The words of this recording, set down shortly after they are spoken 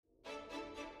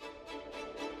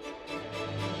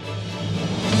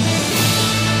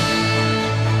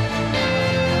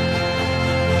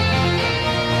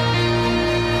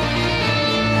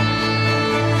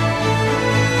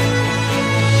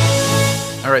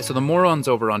right, so the morons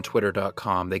over on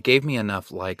twitter.com, they gave me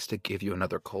enough likes to give you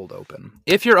another cold open.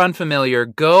 If you're unfamiliar,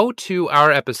 go to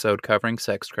our episode covering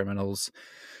sex criminals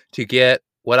to get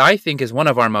what I think is one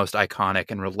of our most iconic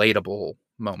and relatable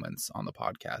moments on the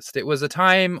podcast. It was a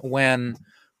time when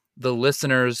the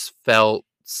listeners felt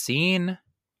seen,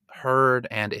 heard,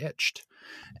 and itched.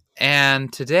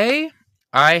 And today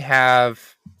I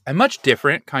have a much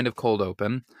different kind of cold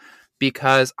open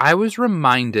because I was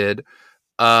reminded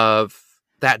of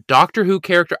that Doctor Who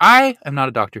character. I am not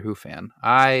a Doctor Who fan.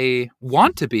 I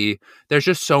want to be. There's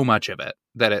just so much of it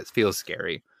that it feels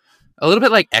scary. A little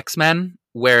bit like X-Men,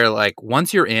 where like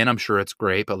once you're in, I'm sure it's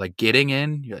great, but like getting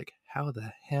in, you're like, how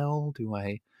the hell do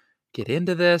I get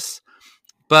into this?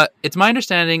 But it's my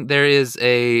understanding there is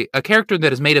a character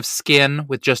that is made of skin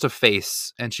with just a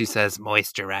face, and she says,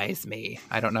 moisturize me.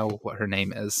 I don't know what her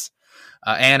name is.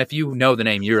 And if you know the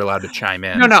name, you're allowed to chime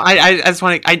in. No, I just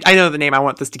want to, I know the name. I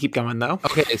want this to keep going, though.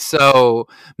 Okay, so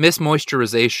Miss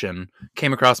Moisturization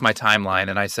came across my timeline,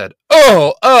 and I said,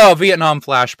 oh, Vietnam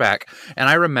flashback. And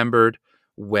I remembered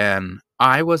when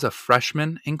I was a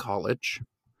freshman in college,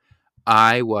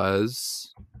 I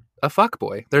was a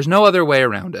fuckboy. There's no other way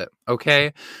around it,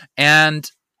 okay? And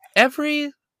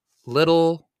every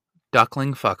little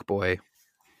duckling fuckboy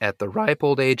at the ripe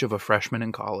old age of a freshman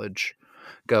in college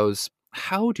goes,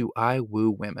 how do I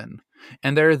woo women?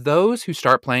 And there are those who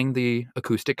start playing the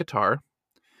acoustic guitar,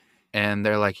 and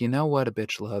they're like, you know what a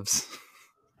bitch loves?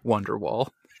 Wonderwall.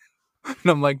 And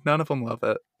I'm like, none of them love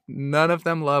it. None of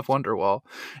them love Wonderwall.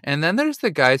 And then there's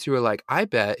the guys who are like, I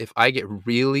bet if I get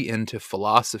really into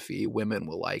philosophy, women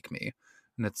will like me.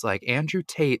 And it's like, Andrew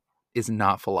Tate is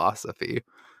not philosophy.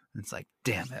 And it's like,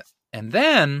 damn it. And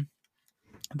then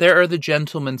there are the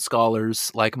gentleman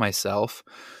scholars like myself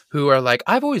who are like,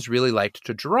 I've always really liked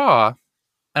to draw,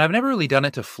 and I've never really done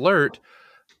it to flirt,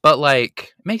 but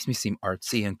like, it makes me seem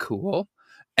artsy and cool.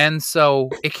 And so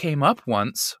it came up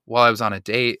once while I was on a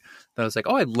date that I was like,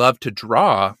 oh, I'd love to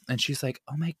draw. And she's like,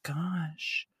 oh my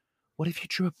gosh, what if you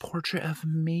drew a portrait of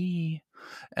me?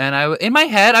 And in my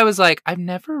head, I was like, I've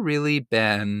never really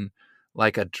been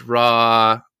like a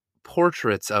draw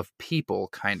portraits of people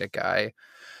kind of guy.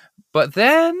 But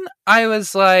then I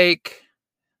was like,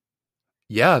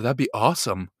 yeah, that'd be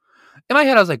awesome. In my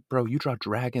head, I was like, bro, you draw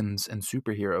dragons and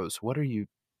superheroes. What are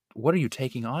you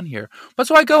taking on here? But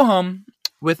so I go home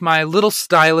with my little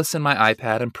stylus and my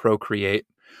iPad and Procreate.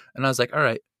 And I was like, all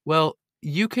right, well,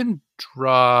 you can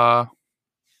draw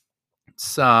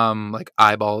some like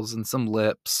eyeballs and some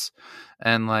lips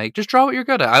and like just draw what you're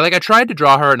good at. I tried to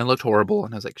draw her and it looked horrible.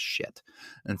 And I was like, shit.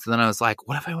 And so then I was like,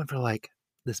 what if I went for like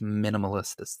this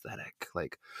minimalist aesthetic?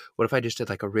 Like, what if I just did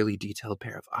like a really detailed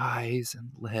pair of eyes and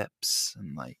lips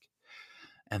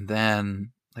and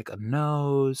then like a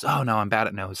nose? Oh no, I'm bad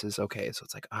at noses. Okay, so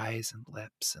it's like eyes and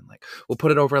lips and like we'll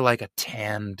put it over like a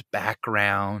tanned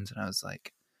background. And I was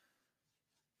like,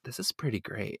 this is pretty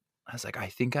great. I was like, I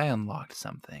think I unlocked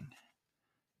something.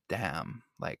 Damn,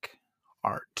 like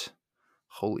art.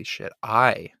 Holy shit.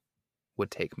 I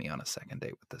would take me on a second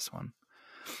date with this one.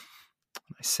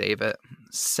 I save it,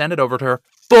 send it over to her,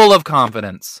 full of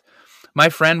confidence. My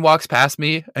friend walks past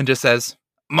me and just says,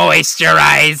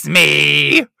 moisturize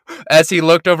me, as he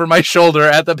looked over my shoulder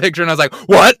at the picture. And I was like,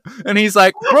 what? And he's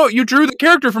like, bro, you drew the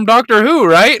character from Doctor Who,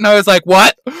 right? And I was like,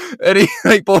 what? And he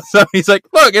like pulls up, he's like,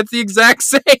 look, it's the exact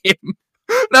same.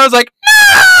 And I was like,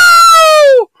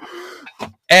 no!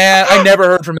 And I never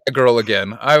heard from that girl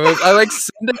again. I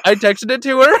texted it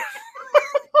to her.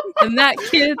 And that,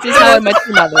 kids, is how I met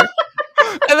your mother.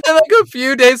 And then like a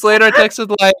few days later, I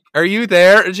texted like, are you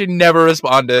there? And she never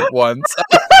responded once.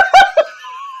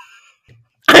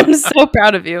 I'm so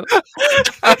proud of you.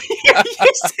 You're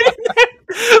sitting there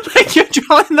like you're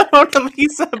drawing the Mona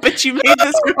Lisa, but you made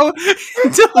this girl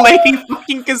into Lady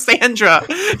fucking Cassandra.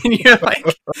 And you're like,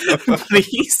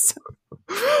 please.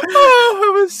 Oh,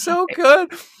 it was so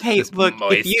good. Hey, Just look,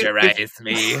 moisturize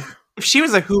me. If she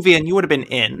was a Whovian, you would have been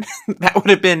in. That would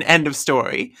have been end of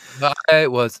story.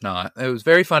 It was not. It was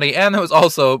very funny, and that was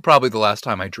also probably the last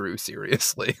time I drew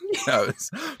seriously. I was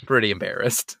pretty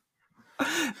embarrassed.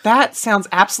 That sounds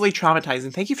absolutely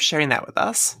traumatizing. Thank you for sharing that with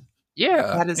us. Yeah,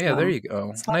 that is there you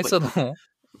go. Nice lovely. little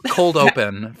cold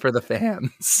open for the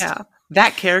fans. Yeah.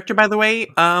 That character, by the way,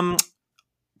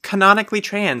 canonically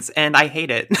trans, and I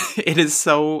hate it. It is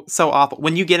so awful.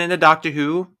 When you get into Doctor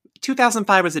Who,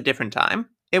 2005 was a different time.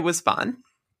 It was fun.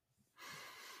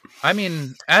 I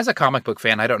mean, as a comic book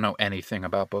fan, I don't know anything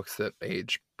about books that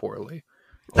age poorly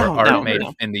or Oh, art no. made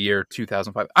in the year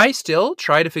 2005. I still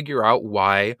try to figure out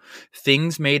why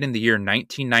things made in the year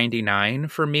 1999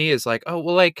 for me is like, oh,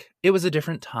 well, like, it was a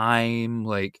different time.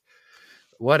 Like,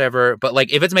 whatever. But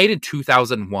like, if it's made in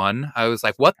 2001, I was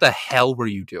like, what the hell were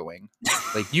you doing?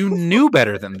 Like, you knew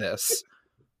better than this.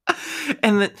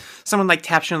 And then someone like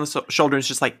taps you on the shoulder. It's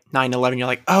just like 9/11. You're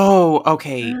like, oh,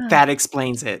 okay, that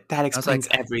explains it. That explains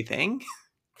everything.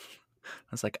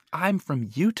 I was like, I'm from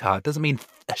Utah. It doesn't mean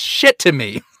a shit to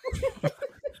me.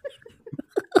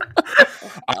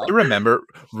 I remember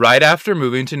right after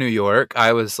moving to New York,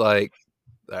 I was like,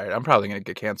 all right, I'm probably going to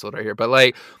get canceled right here. But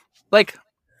like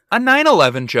a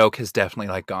 9/11 joke has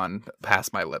definitely like gone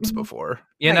past my lips before,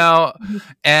 you know?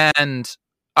 And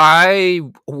I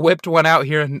whipped one out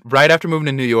here right after moving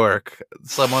to New York.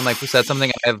 Someone like said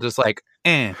something, and I was just like,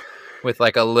 with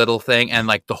like a little thing, and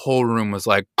like the whole room was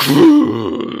like,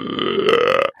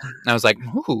 I was like,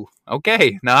 ooh,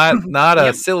 okay, not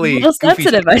a silly, a little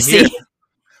sensitive. I see.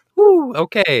 Ooh,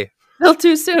 okay, A little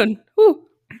too soon. Ooh.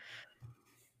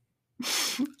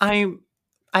 I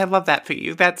love that for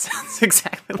you. That's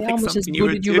exactly They like almost just something you would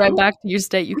booted do. you right back to your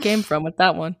state you came from with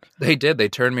that one. They did. They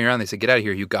turned me around. They said, "Get out of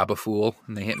here, you gobba fool!"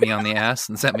 And they hit me on the ass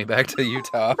and sent me back to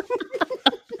Utah.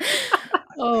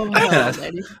 Oh,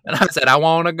 lady. And I said, "I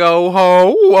want to go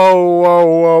home. Whoa, whoa,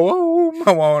 whoa, whoa.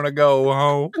 I want to go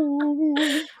home."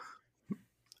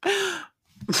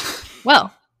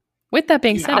 Well, with that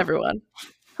being said, everyone,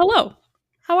 hello.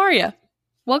 How are you?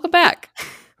 Welcome back.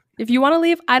 If you want to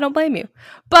leave, I don't blame you.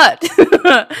 But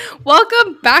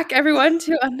welcome back, everyone,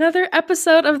 to another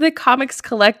episode of the Comics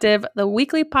Collective, the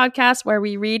weekly podcast where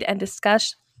we read and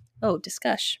discuss. Oh,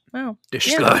 discuss. Wow.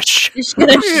 Discuss.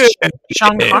 Discuss.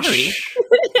 Sean Connery.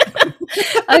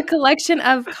 A collection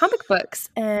of comic books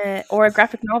or a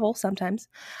graphic novel sometimes.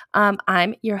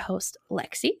 I'm your host,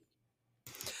 Lexi.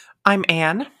 I'm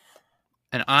Anne.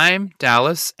 And I'm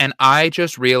Dallas, and I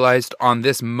just realized on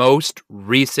this most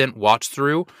recent watch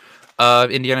through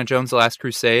of Indiana Jones: The Last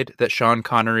Crusade that Sean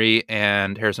Connery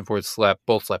and Harrison Ford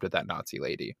both slept with that Nazi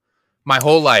lady. My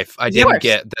whole life, I didn't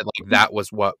get that like that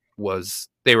was what was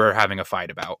they were having a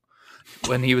fight about.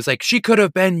 When he was like, "She could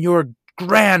have been your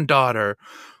granddaughter,"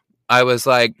 I was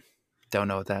like, "Don't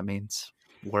know what that means."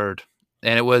 Word.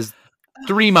 And it was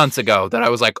 3 months ago that I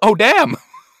was like, "Oh damn."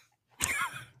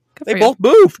 They both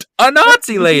moved. A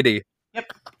Nazi lady.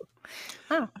 Yep.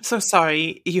 Oh, I'm so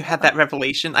sorry you had that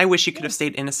revelation. I wish you could have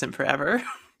stayed innocent forever.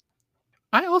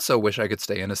 I also wish I could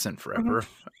stay innocent forever.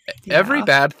 Yeah. Every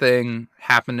bad thing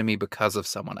happened to me because of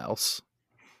someone else.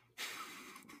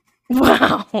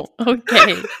 Wow.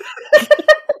 Okay.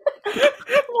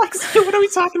 Lexi, what are we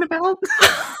talking about?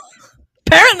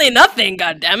 Apparently nothing,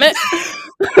 goddammit.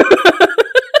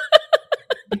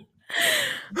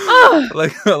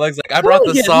 Like I brought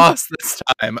the sauce this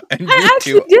time, and I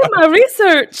actually did my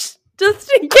research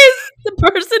just in case the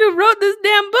person who wrote this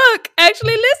damn book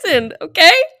actually listened.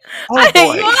 Okay, I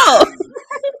hate you all.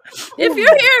 If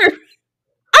you're here,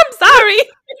 I'm sorry.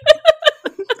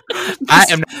 I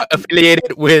am not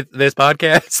affiliated with this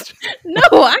podcast.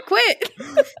 No, I quit.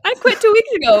 I quit 2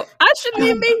 weeks ago. I shouldn't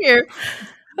even be here.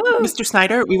 Mr.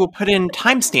 Snyder, we will put in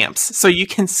timestamps so you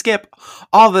can skip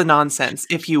all the nonsense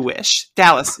if you wish.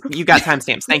 Dallas, you got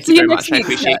timestamps. Thank you very much. I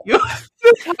appreciate you.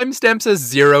 The timestamp says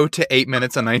 0 to 8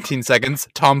 minutes and 19 seconds.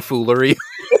 Tomfoolery.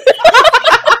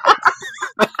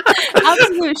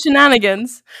 Absolute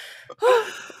shenanigans.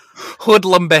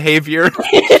 Hoodlum behavior.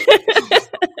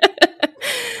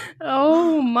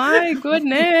 Oh my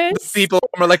goodness. People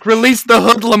are like, release the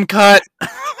hoodlum cut.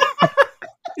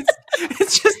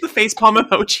 It's just the facepalm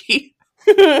emoji.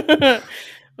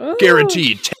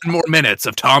 Guaranteed 10 more minutes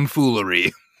of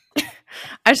tomfoolery.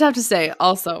 I just have to say,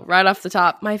 also, right off the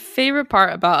top, my favorite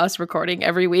part about us recording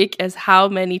every week is how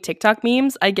many TikTok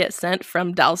memes I get sent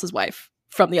from Dallas's wife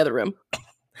from the other room.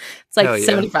 It's like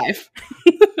 75.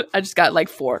 I just got like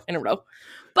 4 in a row.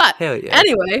 But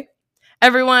anyway,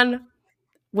 everyone,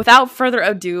 without further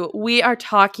ado, we are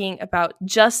talking about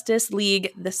Justice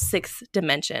League: The Sixth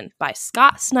Dimension by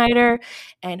Scott Snyder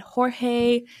and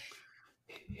Jorge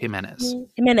Jimenez.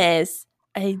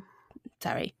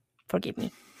 Sorry, forgive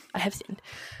me. I have sinned.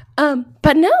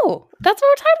 But no, that's what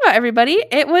we're talking about, everybody.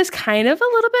 It was kind of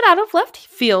a little bit out of left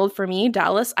field for me,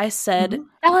 Dallas. I said,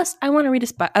 Dallas, I want to read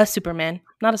a Superman,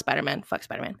 not a Spider-Man. Fuck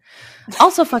Spider-Man.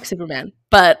 Also fuck Superman,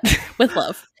 but with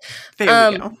love.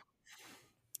 There we go.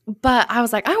 But I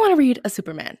was like, I want to read a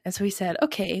Superman. And so he said,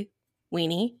 okay,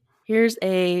 Weenie, here's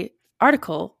a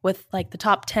article with like the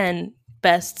top 10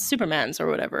 best Supermans or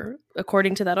whatever,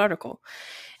 according to that article.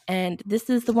 And this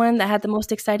is the one that had the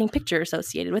most exciting picture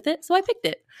associated with it. So I picked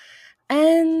it.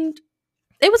 And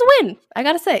it was a win. I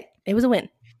got to say, it was a win.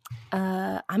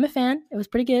 I'm a fan. It was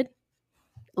pretty good.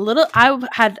 I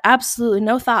had absolutely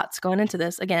no thoughts going into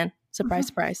this. Again, surprise,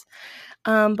 surprise.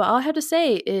 But all I have to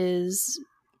say is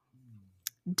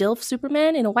DILF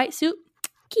Superman in a white suit.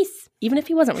 Kiss, even if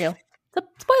he wasn't real.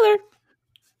 Spoiler.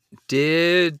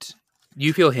 Did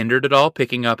you feel hindered at all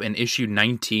picking up an issue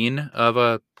 19 of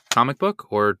a comic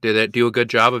book, or did it do a good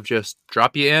job of just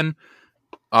drop you in,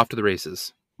 off to the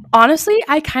races? Honestly,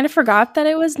 I kind of forgot that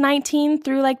it was 19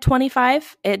 through like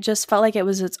 25. It just felt like it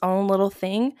was its own little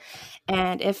thing.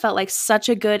 And it felt like such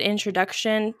a good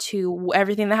introduction to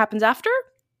everything that happens after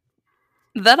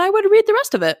that I would read the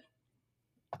rest of it.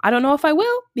 I don't know if I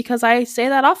will, because I say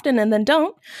that often and then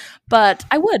don't, but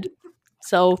I would.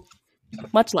 So,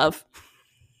 much love.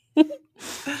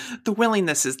 The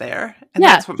willingness is there, and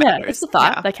that's what matters. Yeah, it's the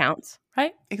thought that counts,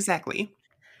 right? Exactly.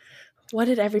 What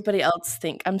did everybody else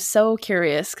think? I'm so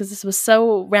curious, because this was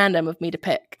so random of me to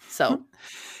pick. So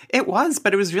it was,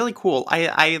 but it was really cool.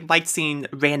 I liked seeing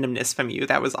randomness from you.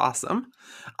 That was awesome.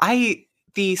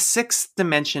 The Sixth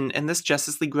Dimension and this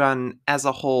Justice League run as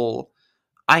a whole,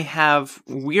 I have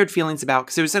weird feelings about,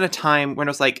 because it was in a time when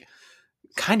I was like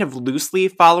kind of loosely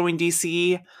following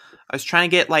DC. I was trying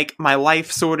to get like my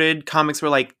life sorted. Comics were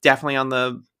like definitely on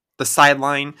the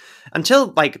sideline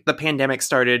until like the pandemic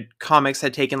started. Comics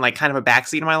had taken like kind of a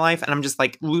backseat in my life, and I'm just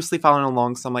like loosely following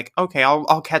along. So I'm like, okay,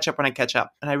 I'll catch up when I catch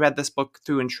up. And I read this book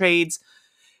through in trades,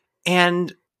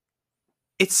 and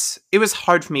it was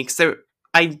hard for me because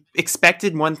I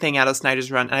expected one thing out of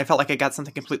Snyder's run, and I felt like I got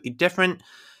something completely different.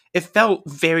 It felt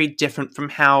very different from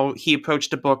how he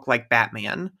approached a book like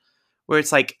Batman, where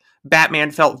it's like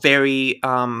Batman felt very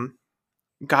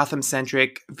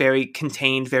Gotham-centric, very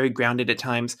contained, very grounded at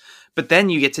times. But then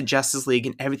you get to Justice League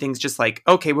and everything's just like,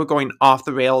 okay, we're going off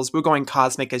the rails, we're going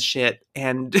cosmic as shit,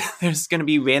 and there's going to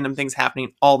be random things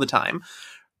happening all the time.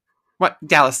 What,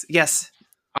 Dallas? Yes.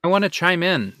 I want to chime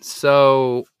in.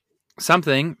 So,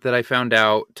 something that I found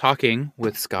out talking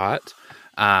with Scott,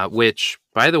 which,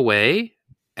 by the way,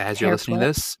 as you're listening to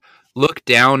this, look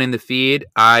down in the feed.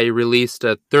 I released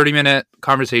a 30-minute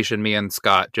conversation me and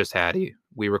Scott just had.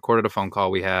 We recorded a phone call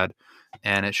we had,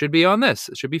 and it should be on this.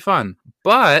 It should be fun.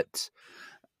 But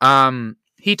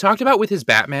he talked about with his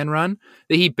Batman run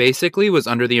that he basically was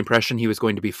under the impression he was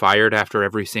going to be fired after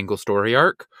every single story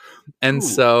arc. And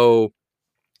so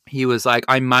he was like,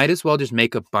 I might as well just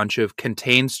make a bunch of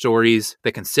contained stories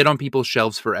that can sit on people's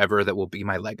shelves forever that will be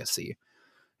my legacy.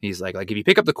 He's like if you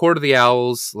pick up The Court of the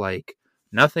Owls, like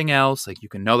nothing else, like you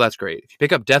can know that's great. If you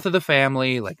pick up Death of the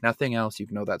Family, like nothing else, you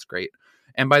can know that's great.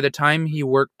 And by the time he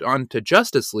worked on to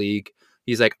Justice League,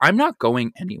 he's like, I'm not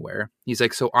going anywhere. He's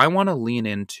like, so I want to lean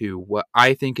into what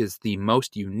I think is the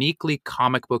most uniquely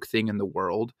comic book thing in the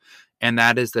world. And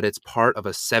that is that it's part of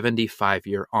a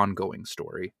 75-year ongoing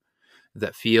story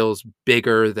that feels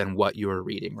bigger than what you are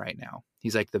reading right now.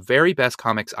 He's like, the very best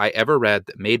comics I ever read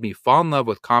that made me fall in love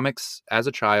with comics as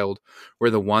a child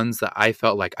were the ones that I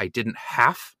felt like I didn't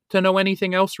have to know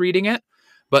anything else reading it,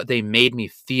 but they made me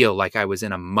feel like I was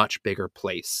in a much bigger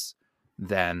place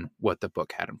than what the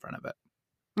book had in front of it.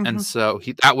 Mm-hmm. And so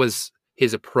that was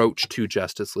his approach to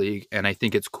Justice League. And I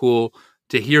think it's cool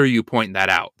to hear you point that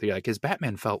out. You're like, his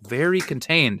Batman felt very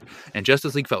contained and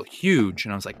Justice League felt huge.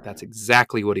 And I was like, that's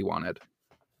exactly what he wanted.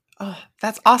 Oh,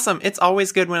 that's awesome. It's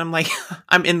always good when I'm like,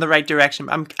 I'm in the right direction.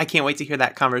 I can't wait to hear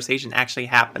that conversation actually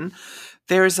happen.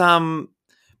 There's,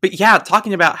 but yeah,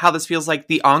 talking about how this feels like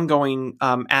the ongoing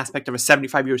aspect of a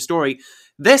 75-year story,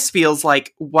 this feels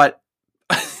like what,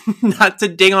 not to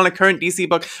ding on a current DC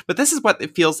book, but this is what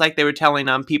it feels like they were telling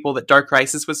people that Dark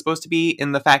Crisis was supposed to be,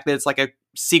 in the fact that it's like a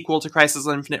sequel to Crisis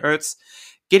on Infinite Earths,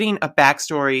 getting a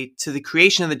backstory to the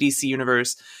creation of the DC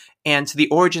universe and to the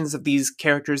origins of these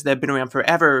characters that have been around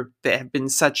forever, that have been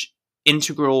such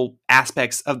integral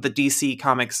aspects of the DC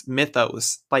Comics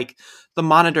mythos, like the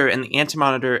Monitor and the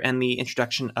Anti-Monitor and the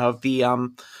introduction of the,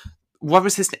 what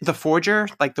was his name? The Forger?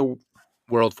 Like the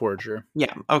World Forger.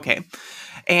 Yeah, okay.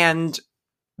 And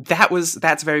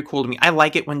that's very cool to me. I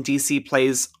like it when DC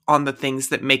plays on the things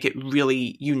that make it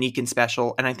really unique and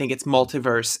special, and I think it's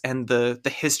multiverse and the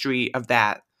history of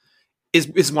that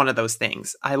is one of those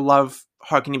things. I love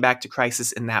harkening back to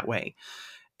Crisis in that way.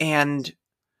 And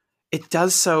it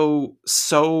does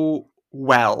so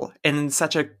well, and in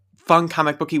such a fun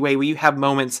comic booky way, where you have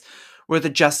moments where the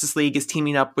Justice League is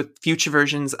teaming up with future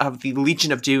versions of the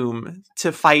Legion of Doom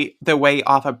to fight their way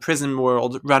off a prison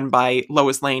world run by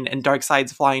Lois Lane, and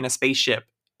Darkseid's flying a spaceship.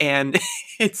 And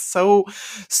it's so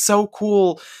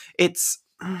cool.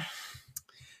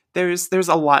 There's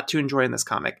a lot to enjoy in this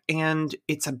comic, and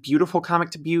it's a beautiful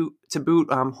comic to boot.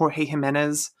 Jorge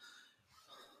Jimenez,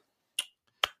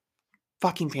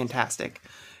 fucking fantastic.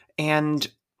 And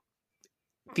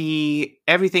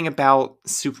everything about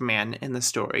Superman in the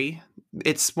story,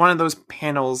 it's one of those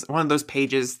panels, one of those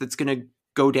pages that's going to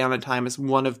go down in time as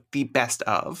one of the best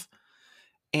of.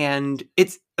 And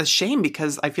it's a shame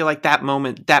because I feel like that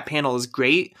moment, that panel is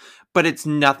great, but it's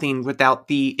nothing without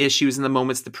the issues and the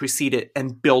moments that precede it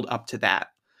and build up to that.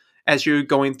 As you're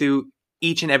going through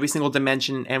each and every single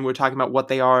dimension and we're talking about what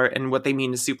they are and what they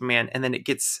mean to Superman, and then it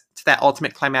gets to that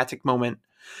ultimate climactic moment.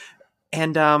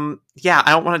 And yeah,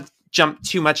 I don't want to jump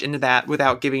too much into that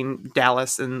without giving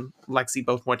Dallas and Lexi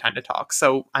both more time to talk.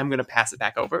 So I'm going to pass it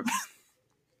back over.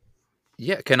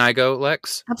 Yeah, can I go,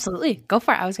 Lex? Absolutely. Go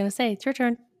for it. I was going to say, it's your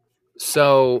turn.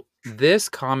 So this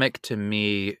comic to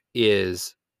me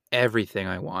is everything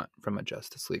I want from a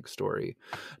Justice League story.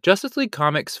 Justice League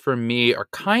comics for me are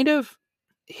kind of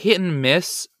hit and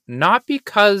miss, not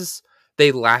because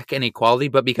they lack any quality,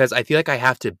 but because I feel like I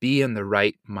have to be in the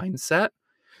right mindset.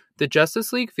 The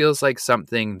Justice League feels like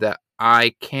something that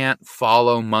I can't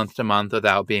follow month to month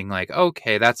without being like,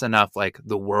 okay, that's enough. Like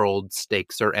the world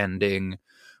stakes are ending,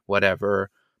 whatever.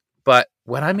 But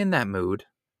when I'm in that mood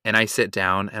and I sit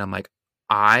down and I'm like,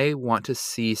 I want to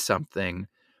see something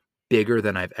bigger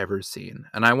than I've ever seen.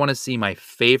 And I want to see my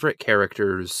favorite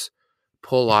characters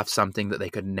pull off something that they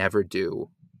could never do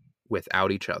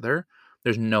without each other.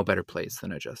 There's no better place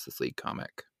than a Justice League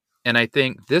comic. And I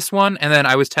think this one, and then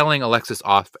I was telling Alexis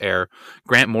off air,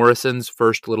 Grant Morrison's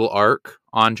first little arc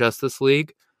on Justice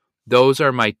League, those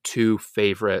are my two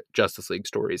favorite Justice League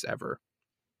stories ever.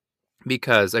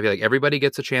 Because I feel like everybody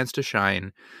gets a chance to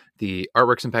shine. The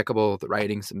artwork's impeccable, the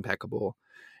writing's impeccable.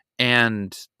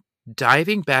 And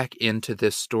diving back into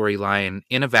this storyline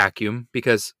in a vacuum,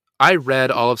 because I read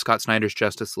all of Scott Snyder's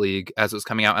Justice League as it was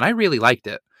coming out, and I really liked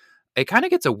it. It kind of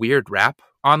gets a weird rap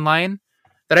online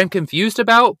that I'm confused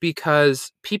about,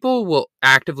 because people will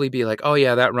actively be like, oh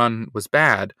yeah, that run was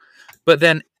bad. But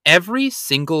then every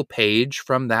single page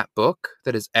from that book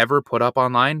that is ever put up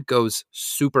online goes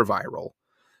super viral.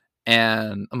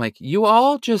 And I'm like, you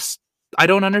all just, I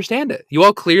don't understand it. You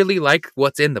all clearly like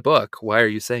what's in the book. Why are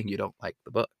you saying you don't like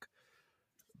the book?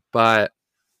 But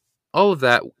all of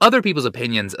that, other people's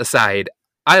opinions aside,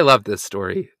 I love this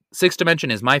story. Sixth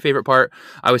Dimension is my favorite part.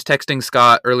 I was texting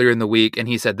Scott earlier in the week and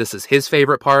he said this is his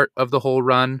favorite part of the whole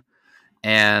run.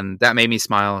 And that made me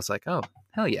smile. I was like, oh,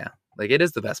 hell yeah. Like, it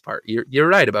is the best part. You're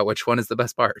right about which one is the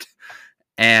best part.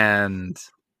 And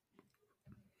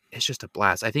it's just a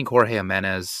blast. I think Jorge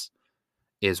Jimenez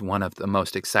is one of the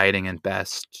most exciting and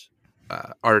best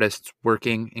artists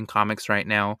working in comics right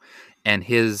now. And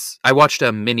I watched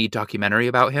a mini documentary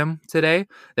about him today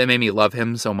that made me love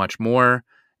him so much more.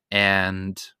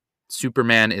 And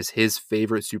Superman is his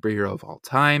favorite superhero of all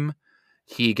time.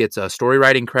 He gets a story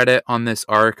writing credit on this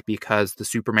arc because the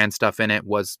Superman stuff in it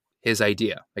was his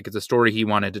idea. Like, it's a story he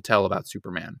wanted to tell about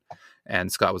Superman.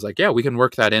 And Scott was like, yeah, we can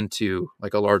work that into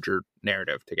like a larger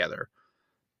narrative together.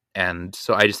 And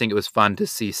so I just think it was fun to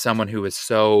see someone who is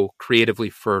so creatively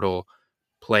fertile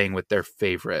playing with their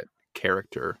favorite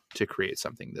character to create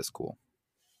something this cool.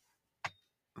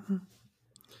 That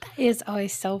is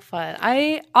always so fun.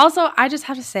 I just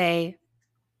have to say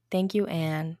thank you,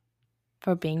 Anne,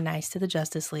 for being nice to the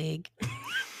Justice League.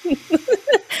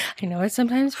 I know it's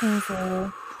sometimes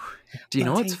painful. Do you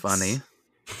know what's funny?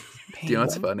 Do you know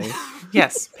what's funny?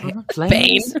 Yes.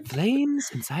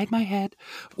 Flames inside my head.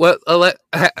 Well,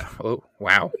 oh,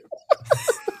 wow.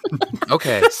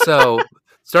 Okay, so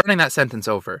starting that sentence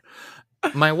over.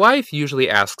 My wife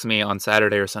usually asks me on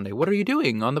Saturday or Sunday, what are you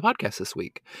doing on the podcast this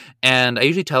week? And I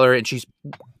usually tell her, and she's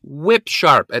whip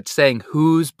sharp at saying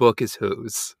whose book is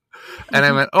whose. And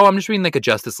I went, oh, I'm just reading like a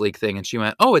Justice League thing. And she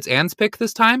went, oh, it's Anne's pick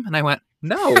this time? And I went,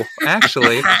 no,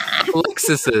 actually,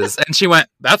 Alexis's. And she went,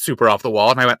 that's super off the wall.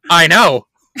 And I went, I know.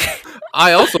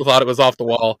 I also thought it was off the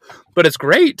wall, but it's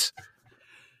great.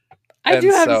 I do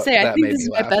have to say, I think this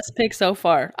is my best pick so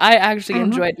far. I actually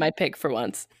enjoyed my pick for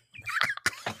once.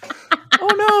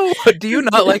 Oh no! Do you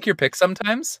not like your pick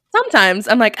sometimes? Sometimes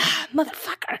I'm like,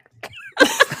 motherfucker.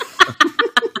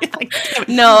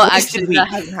 No, actually, that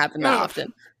hasn't happened that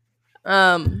often.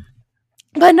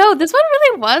 But no, this one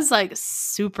really was like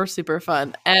super, super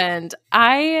fun, and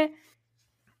I'll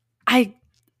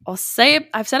say it.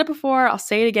 I've said it before. I'll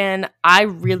say it again. I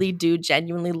really do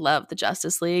genuinely love the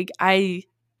Justice League. I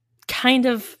kind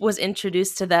of was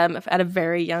introduced to them at a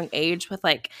very young age with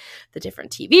like the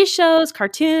different TV shows,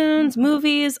 cartoons,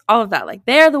 movies, all of that. Like,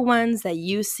 they're the ones that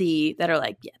you see that are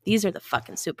like, yeah, these are the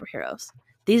fucking superheroes.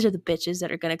 These are the bitches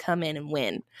that are going to come in and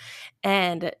win.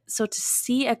 And so to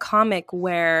see a comic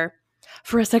where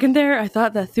for a second there, I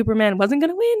thought that Superman wasn't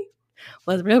going to win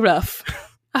was real rough.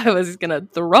 I was going to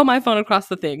throw my phone across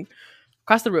the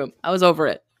room. I was over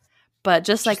it. But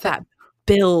just like that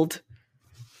build.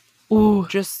 Ooh,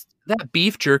 just that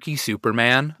beef jerky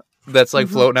Superman. that's like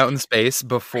Mhm. floating out in space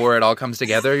before it all comes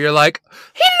together. You're like,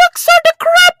 he looks so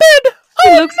decrepit. He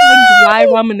looks like dry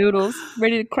ramen noodles,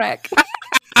 ready to crack.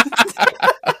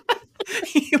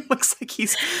 He looks like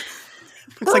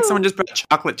looks like someone just brought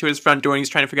chocolate to his front door and he's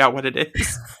trying to figure out what it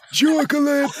is.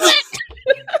 Chocolate.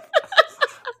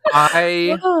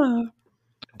 I Oh.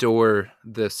 adore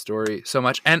this story so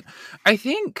much. And I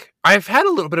think I've had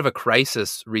a little bit of a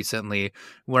crisis recently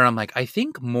where I'm like, I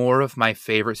think more of my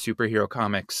favorite superhero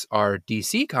comics are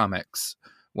DC comics.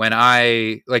 When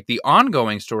I like the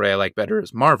ongoing story I like better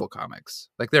is Marvel comics.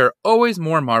 Like there are always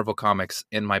more Marvel comics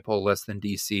in my pull list than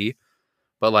DC.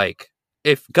 But like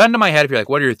if gun to my head, if you're like,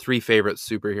 what are your 3 favorite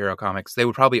superhero comics? They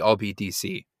would probably all be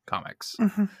DC comics.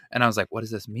 Mhm. And I was like, what does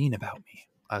this mean about me?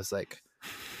 I was like,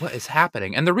 what is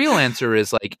happening? And the real answer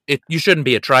is like, you shouldn't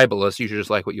be a tribalist. You should just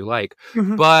like what you like.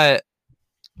 Mhm. But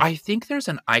I think there's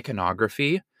an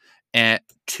iconography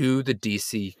to the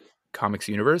DC Comics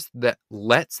universe that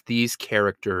lets these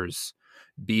characters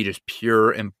be just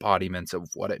pure embodiments of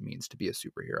what it means to be a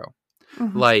superhero.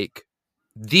 Mhm. Like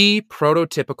the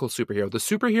prototypical superhero, the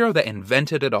superhero that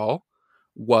invented it all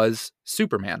was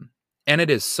Superman. And it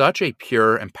is such a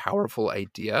pure and powerful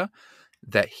idea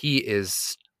that he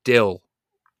is still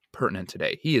pertinent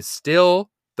today. He is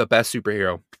still the best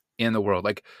superhero in the world.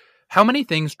 Like, how many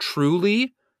things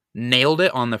truly nailed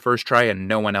it on the first try and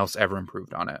no one else ever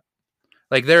improved on it?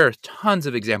 Like, there are tons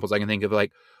of examples I can think of,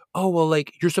 like, oh, well,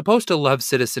 like, you're supposed to love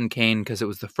Citizen Kane because it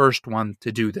was the first one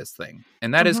to do this thing.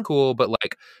 And that is Mhm. cool, but,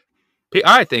 like,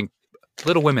 I think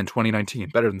Little Women 2019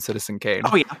 better than Citizen Kane,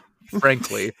 Oh yeah.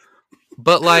 frankly.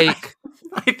 But, like,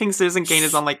 I think Citizen Kane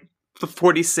is on like the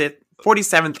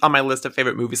 47th on my list of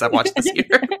favorite movies I've watched this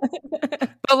year.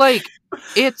 but like,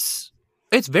 it's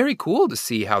very cool to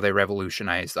see how they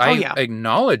revolutionized. I yeah.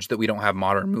 acknowledge that we don't have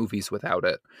modern movies without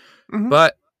it. Mhm.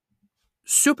 But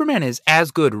Superman is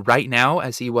as good right now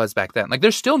as he was back then. Like,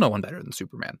 there's still no one better than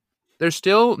Superman. There's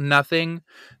still nothing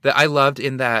that I loved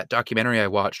in that documentary I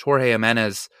watched. Jorge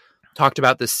Jimenez talked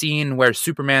about the scene where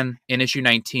Superman in issue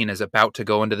 19 is about to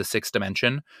go into the 6th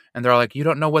dimension. And they're all like, you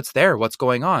don't know what's there. What's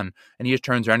going on? And he just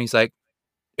turns around and he's like,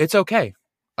 it's okay.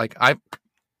 Like,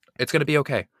 it's going to be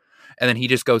okay. And then he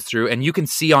just goes through and you can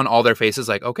see on all their faces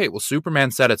like, okay, well,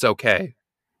 Superman said it's okay.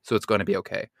 So it's going to be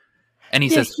okay. And he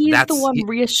says, he's that's the one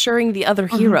reassuring the other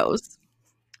Mhm. heroes.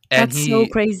 and That's so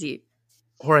crazy.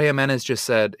 Jorge Jimenez just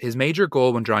said his major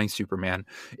goal when drawing Superman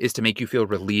is to make you feel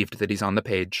relieved that he's on the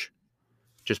page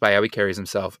just by how he carries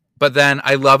himself. But then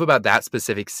I love about that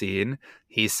specific scene,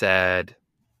 he said,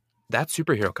 that's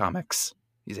superhero comics.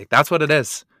 He's like, that's what it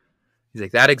is. He's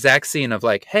like, that exact scene of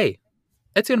like, hey,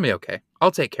 it's going to be okay.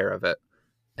 I'll take care of it.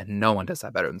 And no one does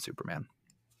that better than Superman.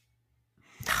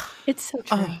 It's so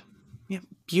true. Oh, yeah,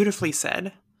 beautifully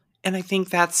said. And I think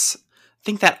that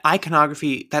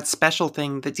iconography, that special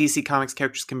thing that DC Comics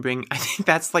characters can bring, I think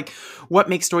that's like what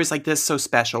makes stories like this so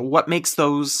special. What makes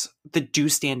those that do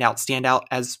stand out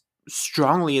as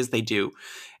strongly as they do.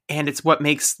 And it's what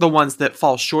makes the ones that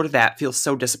fall short of that feel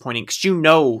so disappointing, because you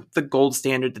know the gold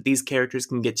standard that these characters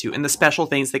can get to and the special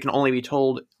things that can only be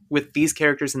told with these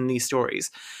characters in these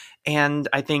stories. And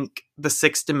I think the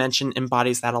 6th Dimension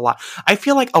embodies that a lot. I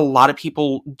feel like a lot of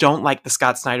people don't like the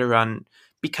Scott Snyder run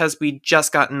because we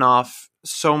just gotten off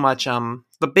so much.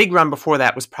 The big run before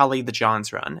that was probably the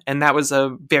Johns run. And that was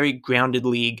a very grounded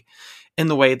league in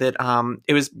the way that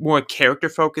it was more character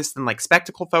focused than like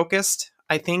spectacle focused,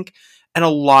 I think. And a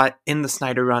lot in the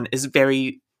Snyder run is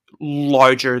very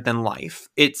larger than life.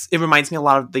 It reminds me a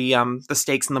lot of the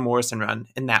stakes in the Morrison run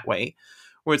in that way,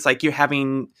 where it's like you're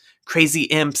having crazy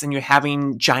imps and you're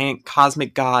having giant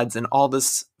cosmic gods and all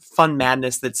this fun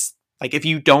madness that's like, if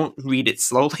you don't read it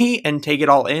slowly and take it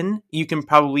all in, you'll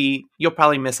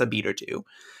probably miss a beat or two.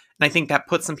 And I think that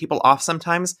puts some people off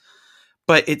sometimes,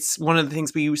 but it's one of the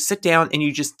things where you sit down and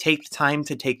you just take the time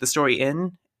to take the story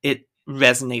in, it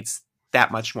resonates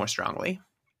that much more strongly.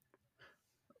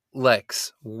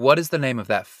 Lex, what is the name of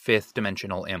that 5th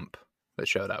dimensional imp that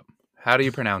showed up? How do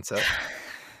you pronounce it?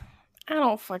 I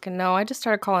don't fucking know. I just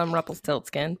started calling him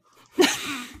Rumpelstiltskin.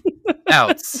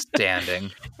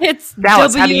 Outstanding. It's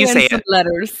Dallas, W how do you and say some it?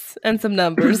 letters and some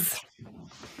numbers.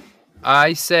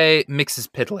 I say Mixes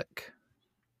Pitlick.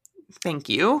 Thank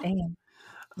you. Damn.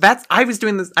 I was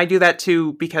doing this. I do that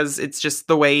too because it's just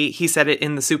the way he said it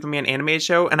in the Superman animated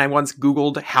show. And I once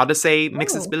Googled how to say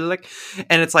Mixes Pitlick,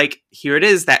 and it's like, here it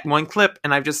is, that one clip,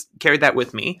 and I've just carried that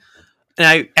with me.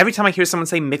 And every time I hear someone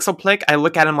say Mixoplick, I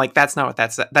look at him like, that's not what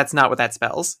that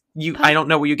spells. I don't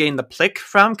know where you're getting the plick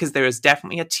from, because there is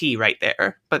definitely a T right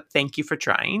there. But thank you for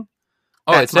trying.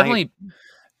 Oh, it's definitely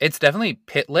It's definitely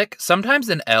Pitlick. Sometimes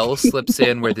an L slips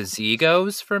in where the Z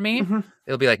goes for me. Mhm.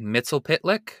 It'll be like Mitzel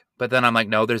Pitlick, but then I'm like,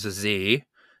 no, there's a Z.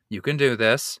 You can do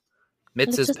this.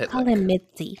 Mitz is Pitlick.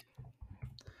 Mitzi.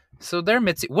 So they're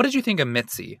Mitzi. What did you think of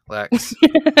Mitzi, Lex?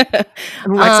 And Lex,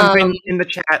 I'm putting in the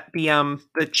chat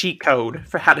the cheat code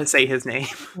for how to say his name.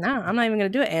 No, I'm not even gonna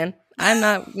do it, Anne. I'm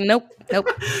not. Nope.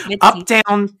 Mitzi. Up,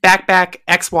 down, back,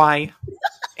 X, Y,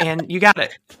 and you got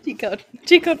it.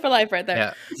 Cheat code for life, right there.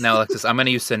 Yeah. Now, Alexis, I'm going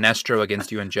to use Sinestro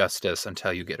against you in Justice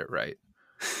until you get it right.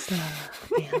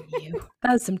 Damn you.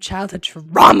 That is some childhood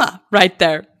trauma right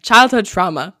there. Childhood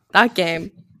trauma. That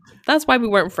game. That's why we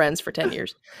weren't friends for 10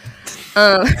 years.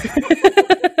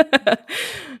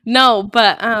 No,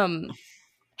 but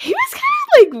he was kind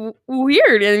of like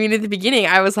weird. I mean, at the beginning,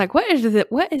 I was like, what is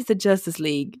the Justice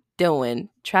League doing?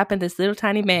 Trapping this little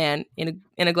tiny man in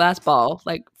a glass ball,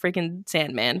 like freaking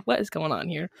Sandman. What is going on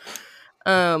here?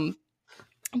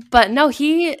 But no,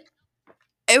 it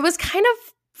was kind of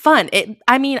fun.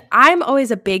 I mean, I'm always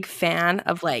a big fan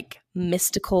of like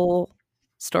mystical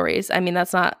stories. I mean,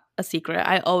 that's not a secret.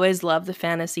 I always love the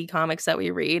fantasy comics that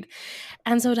we read.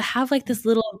 And so to have like this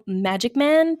little magic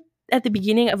man at the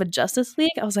beginning of a Justice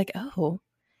League, I was like, oh,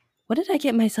 what did I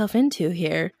get myself into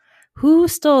here? Who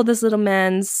stole this little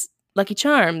man's Lucky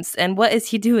Charms? And what is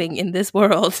he doing in this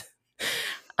world?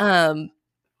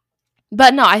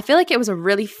 But no, I feel like it was a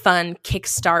really fun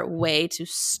kickstart way to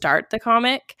start the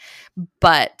comic,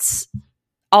 but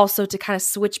also to kind of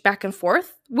switch back and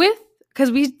forth with,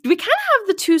 because we kind of have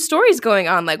the two stories going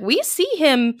on. Like we see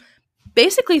him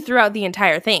basically throughout the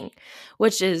entire thing,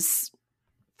 which is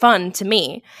fun to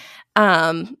me.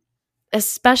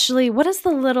 Especially, what is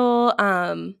the little,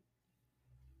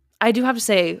 I do have to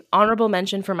say, honorable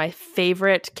mention for my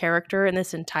favorite character in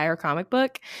this entire comic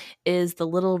book is the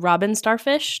little Robin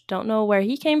Starfish. Don't know where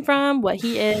he came from, what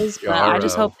he is, but I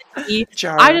just hope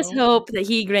that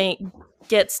he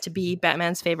gets to be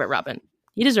Batman's favorite Robin.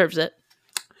 He deserves it.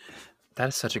 That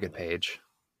is such a good page.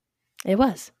 It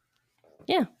was.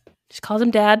 Yeah. Just calls him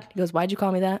Dad. He goes, "Why'd you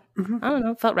call me that?" Mm-hmm. I don't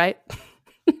know. Felt right.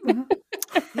 Mm-hmm.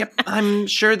 Yep. I'm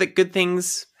sure that good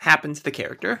things happen to the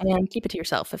character. And keep it to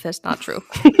yourself if that's not true.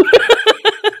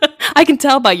 I can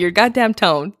tell by your goddamn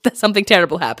tone that something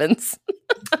terrible happens.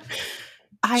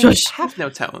 I have no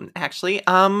tone, actually.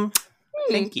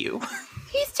 Thank you.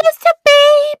 He's just a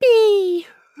baby.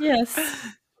 Yes.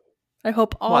 I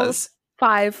hope all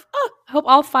five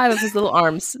of his little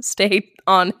arms stayed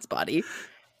on his body.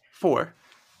 4.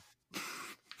 God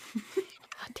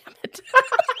damn it.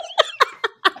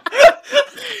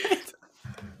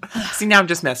 See, now I'm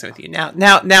just messing with you.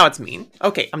 Now it's mean.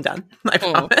 Okay, I'm done. I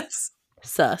promise.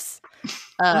 Sus.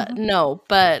 No,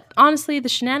 but honestly, the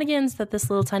shenanigans that this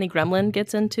little tiny gremlin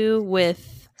gets into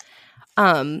with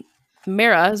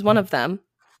Mera is one of them.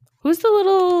 Who's the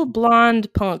little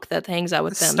blonde punk that hangs out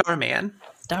with them?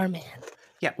 Starman.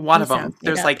 Yeah, one of them.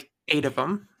 There's like 8 of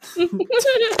them.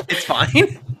 It's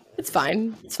fine.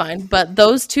 It's fine. But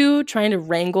those two trying to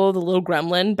wrangle the little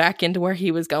gremlin back into where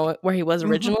he was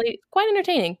originally, quite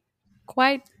entertaining.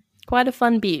 Quite a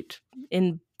fun beat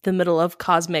in the middle of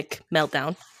cosmic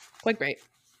meltdown. Quite great.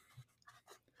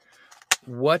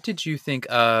 What did you think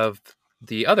of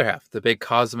the other half, the big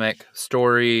cosmic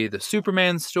story, the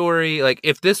Superman story? Like,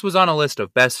 if this was on a list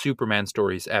of best Superman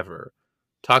stories ever,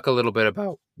 talk a little bit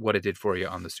about what it did for you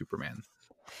on the Superman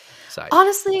side.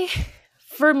 Honestly,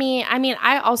 for me, I mean,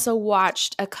 I also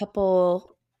watched a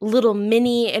couple little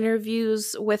mini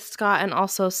interviews with Scott and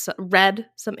also read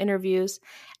some interviews.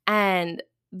 And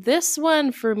this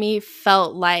one for me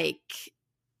felt like,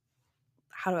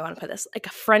 how do I want to put this? Like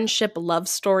a friendship love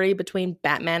story between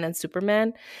Batman and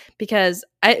Superman, because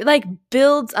it like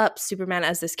builds up Superman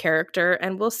as this character,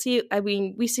 and we'll see. I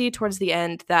mean, we see towards the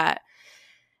end that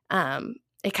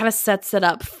it kind of sets it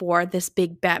up for this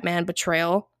big Batman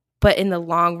betrayal. But in the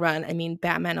long run, I mean,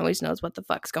 Batman always knows what the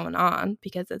fuck's going on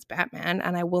because it's Batman,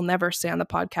 and I will never say on the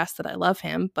podcast that I love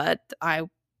him, but I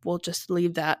will just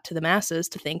leave that to the masses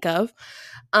to think of.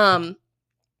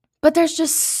 But there's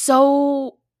just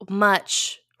so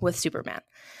much with Superman.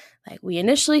 Like, we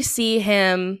initially see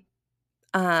him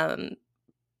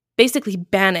basically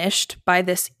banished by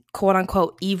this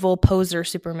quote-unquote evil poser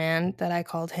Superman that I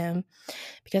called him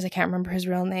because I can't remember his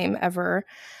real name ever.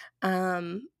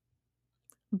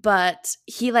 But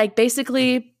he like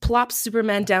basically plops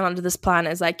Superman down onto this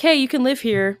planet. Is like, hey, you can live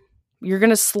here. You're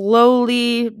going to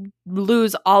slowly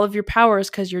lose all of your powers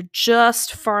because you're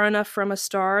just far enough from a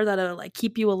star that it'll like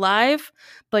keep you alive,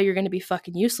 but you're going to be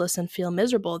fucking useless and feel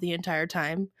miserable the entire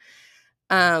time.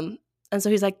 And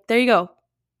so he's like, there you go.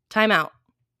 Time out.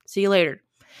 See you later.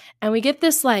 And we get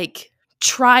this like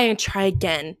try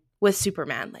again with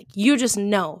Superman. Like, you just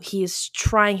know he's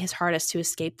trying his hardest to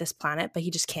escape this planet, but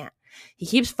he just can't. He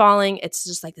keeps falling. It's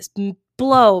just like this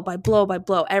blow by blow by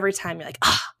blow. Every time you're like,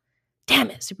 damn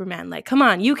it, Superman. Like, come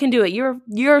on, you can do it.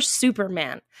 You're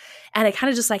Superman. And it kind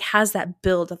of just like has that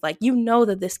build of like, you know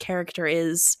that this character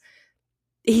is,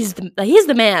 he's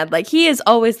the man. Like, he is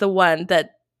always the one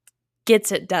that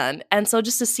gets it done. And so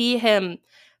just to see him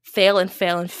fail and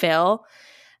fail and fail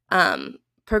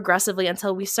progressively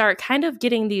until we start kind of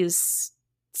getting these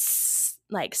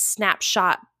like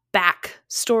snapshot back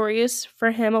stories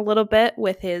for him a little bit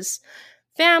with his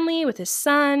family, with his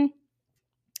son.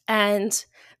 And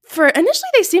for initially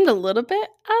they seemed a little bit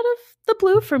out of the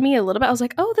blue for me a little bit. I was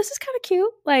like, oh, this is kind of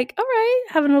cute. Like, all right,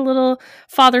 having a little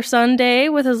father-son day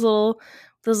with his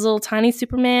little tiny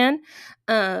Superman.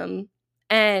 And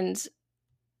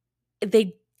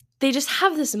they just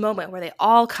have this moment where they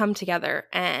all come together,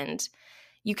 and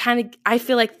you kind of, I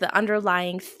feel like the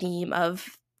underlying theme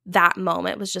of that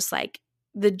moment was just like,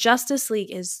 the Justice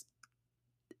League is,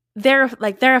 they're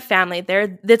a family.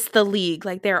 It's the League.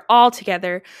 Like, they're all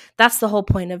together. That's the whole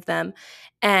point of them.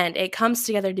 And it comes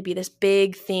together to be this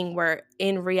big thing where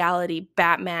in reality,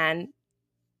 Batman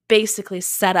basically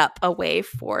set up a way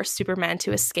for Superman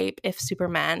to escape if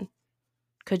Superman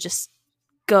could just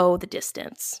go the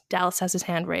distance. Dallas has his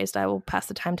hand raised. I will pass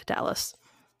the time to Dallas.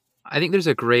 I think there's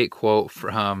a great quote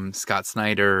from Scott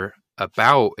Snyder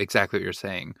about exactly what you're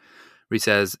saying, where he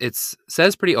says, it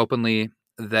says pretty openly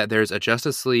that there's a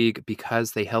Justice League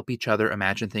because they help each other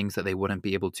imagine things that they wouldn't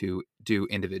be able to do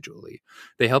individually.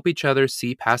 They help each other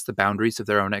see past the boundaries of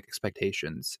their own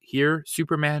expectations. Here,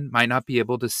 Superman might not be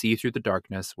able to see through the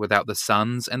darkness without the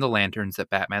suns and the lanterns that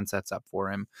Batman sets up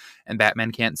for him, and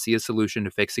Batman can't see a solution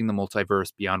to fixing the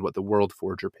multiverse beyond what the World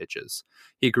Forger pitches.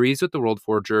 He agrees with the World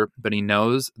Forger, but he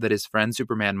knows that his friend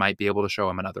Superman might be able to show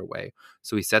him another way,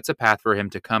 so he sets a path for him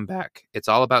to come back. It's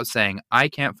all about saying, I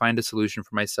can't find a solution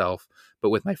for myself, but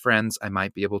with my friends, I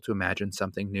might be able to imagine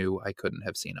something new I couldn't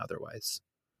have seen otherwise.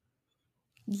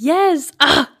 Yes.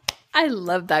 I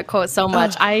love that quote so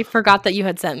much. I forgot that you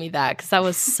had sent me that because that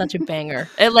was such a banger.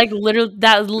 It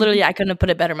literally, I couldn't have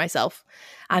put it better myself.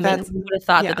 I mean, we would have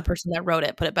thought that the person that wrote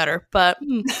it put it better, but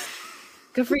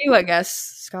good for you, I guess,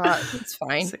 Scott. It's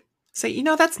fine. So,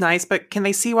 that's nice, but can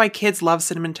they see why kids love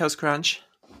Cinnamon Toast Crunch?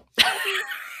 I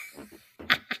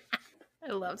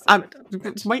love Cinnamon Toast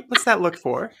Crunch. Wait, what's that look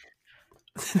for?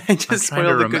 I just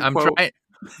spoiled a good quote.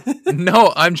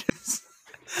 No, I'm just...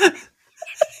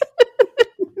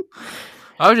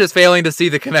 I was just failing to see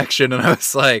the connection, and I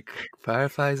was like,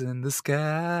 fireflies in the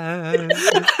sky.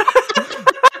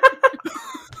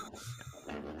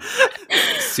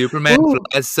 Superman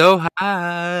flies so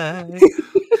high.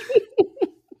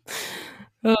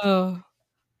 Oh.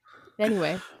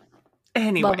 Anyway.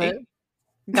 Love it.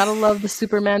 Gotta love the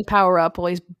Superman power up while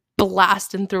he's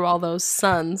blasting through all those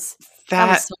suns. That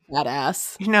was so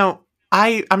badass.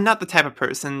 I'm not the type of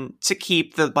person to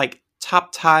keep the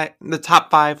top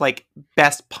 5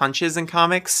 best punches in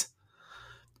comics,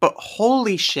 but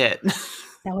holy shit,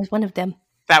 that was one of them.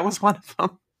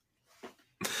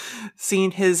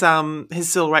 Seeing his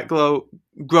silhouette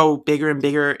grow bigger and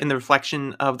bigger in the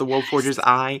reflection of the World Forger's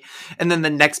eye, and then the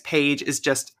next page is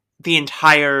just the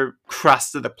entire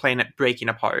crust of the planet breaking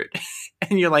apart,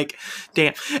 and you're like,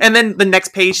 damn. And then the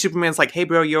next page, Superman's like, hey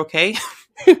bro, you okay?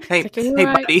 hey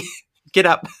buddy, get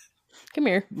up. Come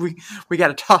here. We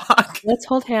gotta talk. Let's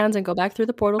hold hands and go back through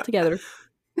the portal together.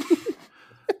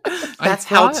 That's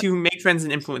how to make friends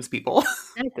and influence people.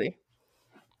 Exactly.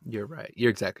 You're right. You're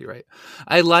exactly right.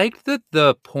 I liked that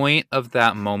the point of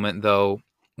that moment, though,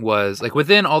 was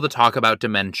within all the talk about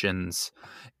dimensions,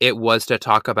 it was to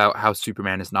talk about how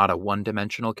Superman is not a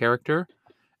one-dimensional character,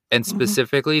 and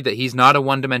specifically that he's not a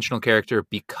one-dimensional character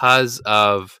because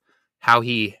of how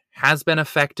he has been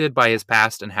affected by his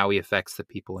past and how he affects the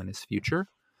people in his future.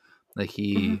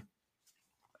 I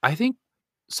think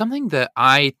something that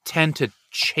I tend to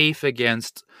chafe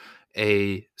against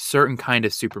a certain kind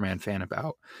of Superman fan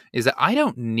about is that I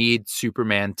don't need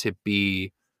Superman to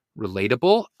be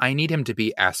relatable. I need him to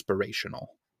be aspirational.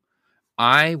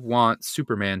 I want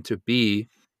Superman to be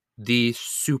the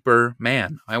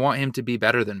Superman. I want him to be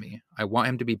better than me. I want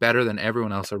him to be better than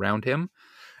everyone else around him.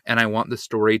 And I want the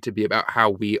story to be about how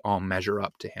we all measure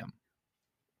up to him.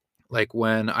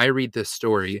 When I read this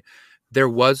story, there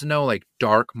was no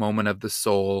dark moment of the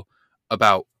soul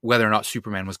about whether or not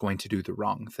Superman was going to do the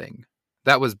wrong thing.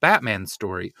 That was Batman's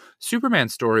story.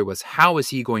 Superman's story was how is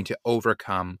he going to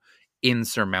overcome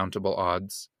insurmountable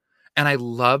odds. And I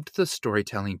loved the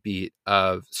storytelling beat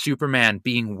of Superman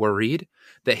being worried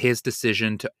that his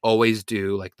decision to always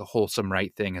do the wholesome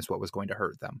right thing is what was going to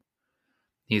hurt them.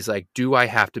 He's like, do I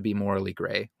have to be morally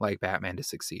gray like Batman to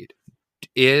succeed?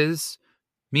 Is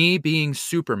me being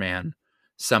Superman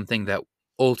something that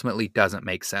ultimately doesn't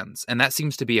make sense? And that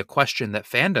seems to be a question that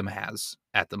fandom has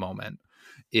at the moment,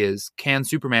 is can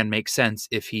Superman make sense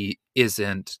if he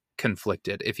isn't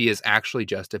conflicted, if he is actually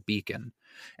just a beacon?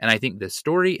 And I think this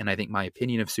story, and I think my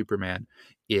opinion of Superman,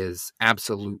 is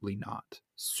absolutely not.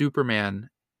 Superman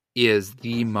is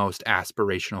the most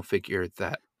aspirational figure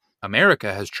that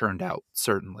America has churned out,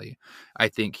 certainly. I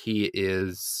think he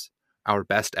is our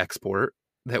best export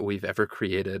that we've ever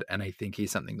created, and I think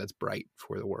he's something that's bright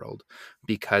for the world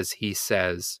because he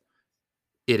says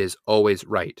it is always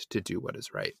right to do what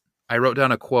is right. I wrote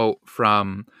down a quote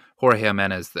from Jorge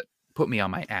Jimenez that put me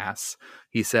on my ass.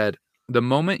 He said, "The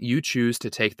moment you choose to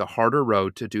take the harder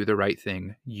road to do the right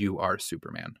thing, you are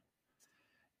Superman."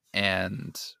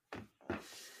 And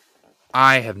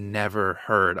I have never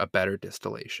heard a better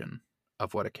distillation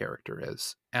of what a character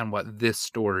is and what this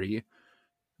story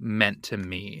meant to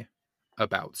me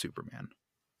about Superman.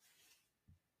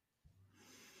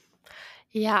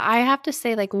 Yeah, I have to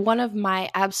say, like, one of my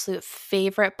absolute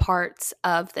favorite parts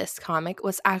of this comic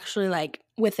was actually, like,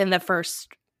 within the first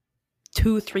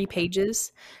 2-3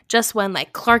 pages, just when,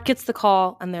 like, Clark gets the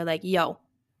call and they're like, yo,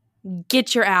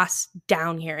 get your ass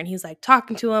down here. And he's, like,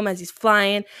 talking to him as he's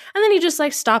flying. And then he just,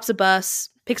 like, stops a bus,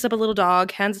 picks up a little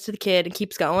dog, hands it to the kid, and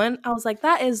keeps going. I was like,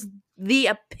 that is the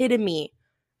epitome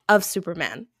of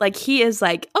Superman. Like, he is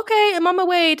like, okay, I'm on my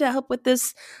way to help with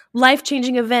this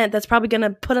life-changing event that's probably gonna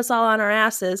put us all on our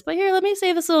asses, but here, let me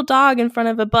save this little dog in front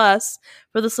of a bus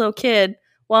for this little kid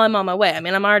while I'm on my way. I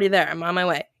mean, I'm already there, I'm on my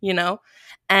way, you know?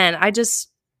 And I just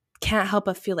can't help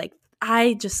but feel like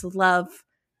I just love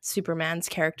Superman's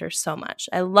character so much.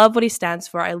 I love what he stands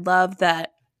for. I love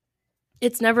that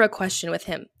it's never a question with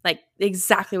him. Like,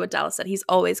 exactly what Dallas said, he's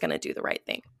always gonna do the right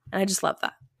thing. And I just love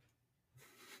that.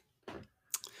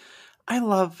 I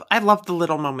love the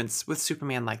little moments with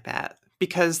Superman like that,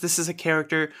 because this is a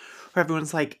character where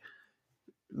everyone's like,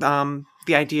 the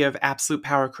idea of absolute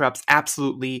power corrupts.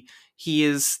 Absolutely. He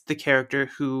is the character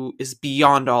who is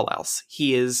beyond all else.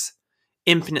 He is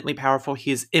infinitely powerful.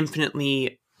 He is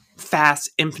infinitely fast,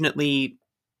 infinitely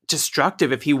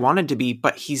destructive if he wanted to be,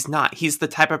 but he's not. He's the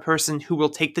type of person who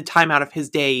will take the time out of his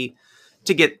day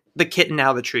to get the kitten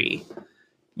out of the tree,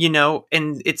 you know?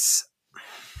 And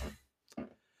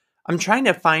I'm trying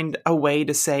to find a way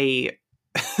to say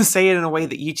it in a way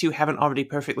that you two haven't already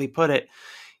perfectly put it.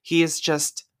 He is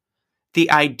just the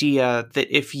idea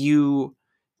that if you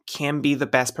can be the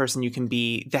best person you can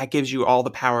be, that gives you all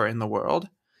the power in the world.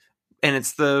 And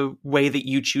it's the way that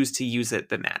you choose to use it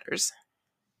that matters.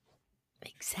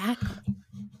 Exactly.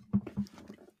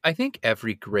 I think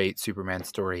every great Superman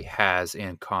story has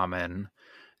in common,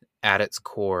 at its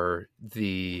core,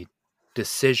 the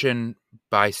decision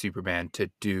by Superman to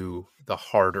do the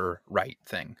harder right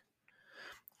thing.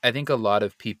 I think a lot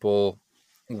of people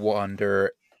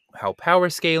wonder how power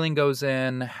scaling goes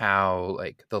in, how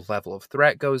like the level of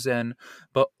threat goes in,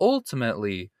 but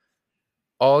ultimately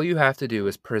all you have to do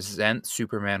is present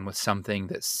Superman with something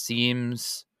that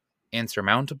seems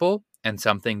insurmountable and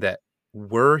something that,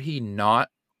 were he not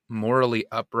morally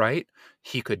upright,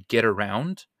 he could get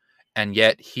around, and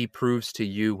yet he proves to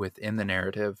you within the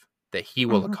narrative that he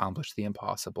will accomplish the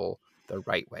impossible the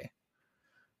right way.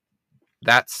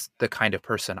 That's the kind of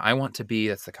person I want to be.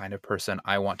 That's the kind of person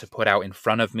I want to put out in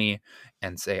front of me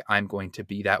and say, I'm going to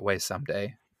be that way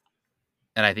someday.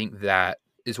 And I think that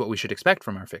is what we should expect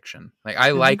from our fiction. Like,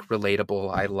 I like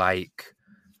relatable. I like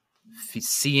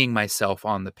seeing myself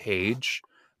on the page.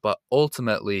 But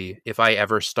ultimately, if I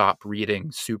ever stop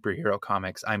reading superhero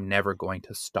comics, I'm never going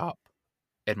to stop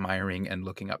admiring and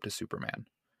looking up to Superman.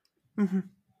 Mm-hmm.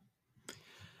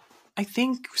 I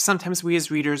think sometimes we as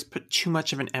readers put too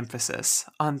much of an emphasis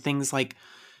on things like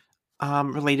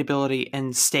relatability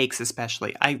and stakes,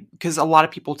 especially. Because a lot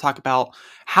of people talk about,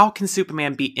 how can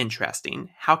Superman be interesting?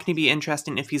 How can he be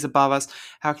interesting if he's above us?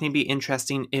 How can he be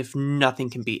interesting if nothing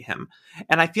can beat him?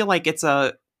 And I feel like it's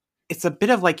a bit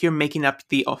of like you're making up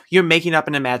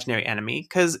an imaginary enemy.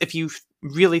 Because if you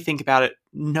really think about it,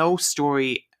 no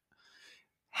story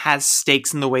has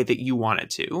stakes in the way that you want it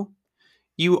to.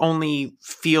 You only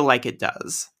feel like it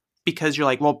does because you're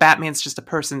like, well, Batman's just a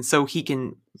person, so he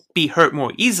can be hurt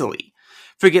more easily.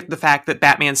 Forget the fact that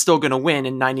Batman's still going to win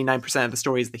in 99% of the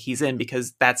stories that he's in,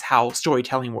 because that's how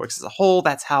storytelling works as a whole.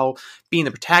 That's how being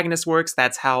the protagonist works.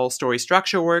 That's how story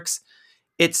structure works.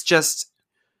 It's just,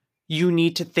 you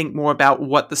need to think more about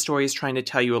what the story is trying to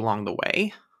tell you along the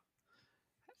way.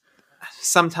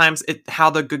 Sometimes how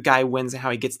the good guy wins and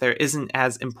how he gets there isn't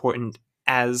as important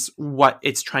as what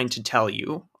it's trying to tell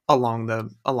you along the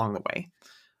way.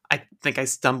 I think I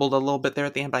stumbled a little bit there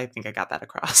at the end, but I think I got that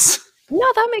across.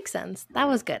 No, that makes sense. That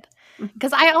was good.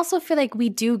 Because I also feel like we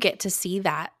do get to see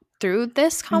that through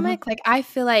this comic. Like, I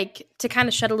feel like, to kind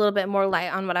of shed a little bit more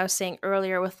light on what I was saying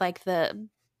earlier with like the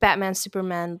Batman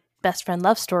Superman best friend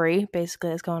love story, basically,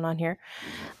 that's going on here.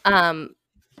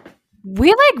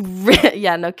 We like,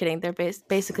 yeah, no kidding. They're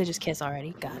basically just kiss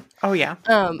already. God. Oh yeah.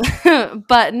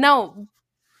 But no,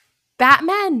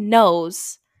 Batman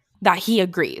knows that he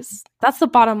agrees. That's the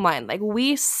bottom line. Like,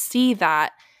 we see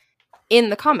that in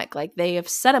the comic. Like, they have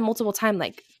said it multiple times.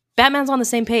 Like, Batman's on the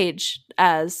same page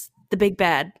as the big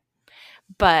bad,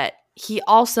 but he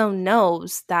also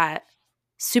knows that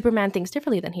Superman thinks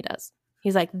differently than he does.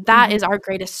 He's like, that is our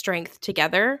greatest strength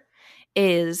together,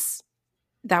 is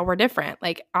that we're different.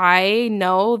 Like, I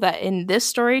know that in this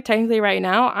story, technically right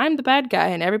now, I'm the bad guy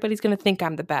and everybody's going to think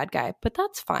I'm the bad guy, but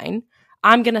that's fine.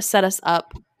 I'm going to set us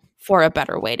up for a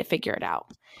better way to figure it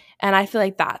out. And I feel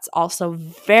like that's also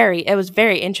it was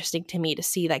very interesting to me to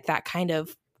see like that kind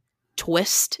of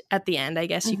twist at the end, I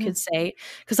guess you could say.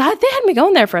 Because they had me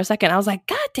going there for a second. I was like,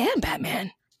 God damn,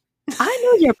 Batman. I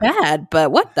know you're bad,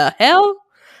 but what the hell?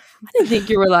 I didn't think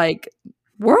you were like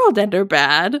world ender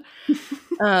bad.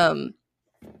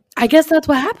 I guess that's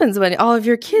what happens when all of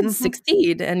your kids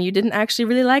succeed and you didn't actually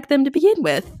really like them to begin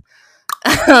with.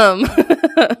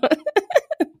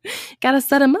 Gotta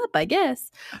set them up, I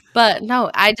guess. But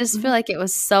no, I just feel like it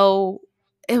was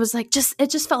like it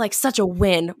just felt like such a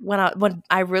win when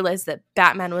I realized that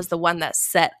Batman was the one that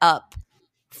set up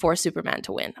for Superman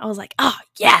to win. I was like, oh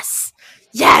yes,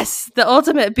 the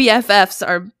ultimate BFFs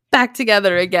are back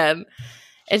together again.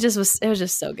 It was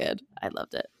just so good. I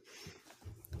loved it.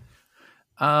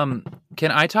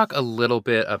 Can I talk a little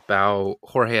bit about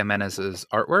Jorge Jimenez's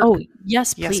artwork? Oh,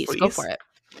 yes, please. Go for it.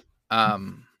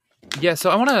 Yeah, so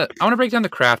I want to break down the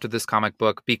craft of this comic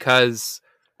book because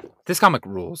this comic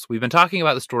rules. We've been talking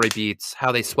about the story beats,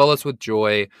 how they swell us with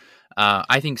joy.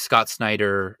 I think Scott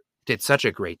Snyder did such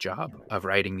a great job of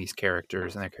writing these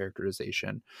characters and their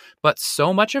characterization. But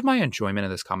so much of my enjoyment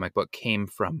of this comic book came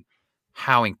from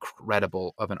how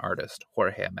incredible of an artist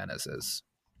Jorge Jimenez is.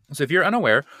 So if you're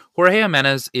unaware, Jorge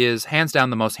Jimenez is hands down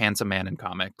the most handsome man in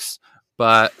comics.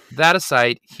 But that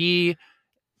aside, he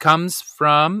comes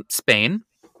from Spain,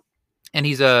 and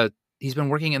he's been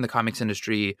working in the comics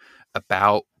industry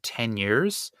about 10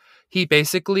 years. He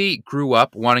basically grew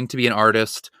up wanting to be an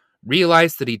artist,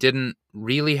 realized that he didn't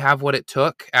really have what it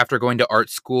took after going to art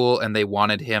school, and they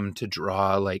wanted him to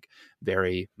draw like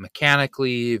very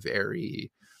mechanically,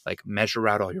 very like measure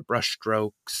out all your brush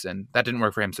strokes, and that didn't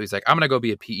work for him. So he's like, I'm going to go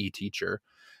be a PE teacher.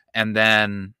 And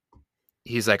then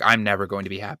he's like, I'm never going to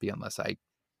be happy unless I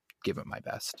give it my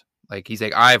best. Like, he's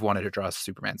like, I've wanted to draw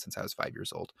Superman since I was 5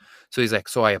 years old. So he's like,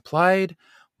 so I applied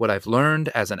what I've learned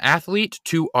as an athlete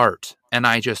to art, and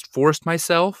I just forced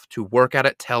myself to work at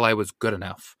it till I was good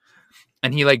enough.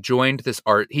 And he like joined this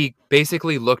art. He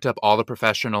basically looked up all the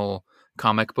professional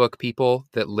comic book people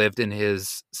that lived in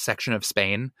his section of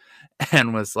Spain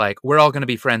and was like, we're all going to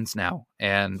be friends now.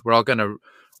 And we're all going to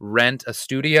rent a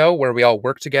studio where we all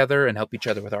work together and help each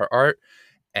other with our art.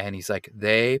 And he's like,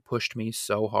 they pushed me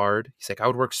so hard. He's like, I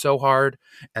would work so hard.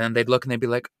 And then they'd look and they'd be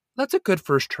like, that's a good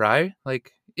first try.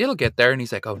 Like, it'll get there. And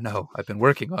he's like, oh no, I've been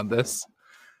working on this.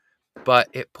 But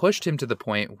it pushed him to the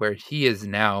point where he is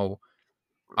now,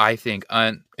 I think,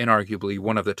 inarguably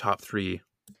one of the top 3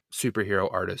 superhero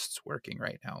artists working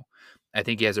right now. I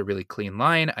think he has a really clean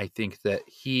line. I think that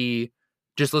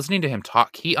just listening to him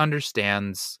talk, he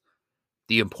understands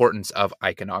the importance of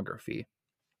iconography.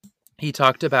 He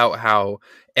talked about how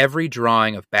every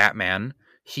drawing of Batman,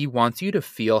 he wants you to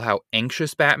feel how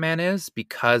anxious Batman is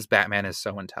because Batman is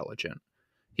so intelligent.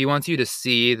 He wants you to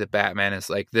see that Batman is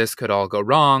like, this could all go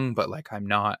wrong, but like, I'm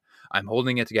not. I'm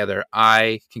holding it together.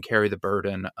 I can carry the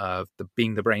burden of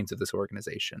being the brains of this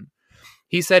organization.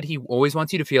 He said he always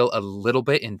wants you to feel a little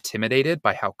bit intimidated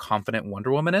by how confident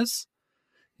Wonder Woman is.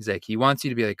 He's like, he wants you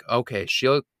to be like, okay,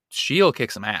 she'll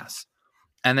kick some ass.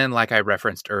 And then, like I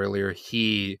referenced earlier,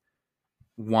 he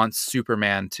wants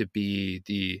Superman to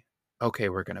be okay,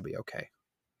 we're going to be okay.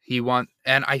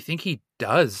 And I think he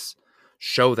does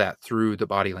show that through the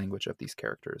body language of these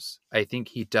characters. I think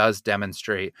he does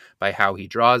demonstrate by how he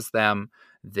draws them,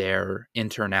 their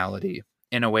internality,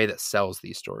 in a way that sells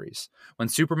these stories. When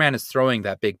Superman is throwing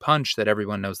that big punch that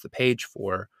everyone knows the page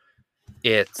for,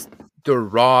 it's the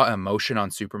raw emotion on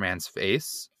Superman's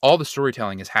face. All the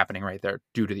storytelling is happening right there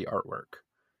due to the artwork.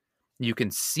 You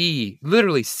can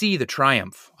literally see the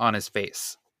triumph on his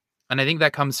face. And I think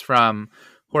that comes from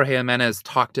Jorge Jimenez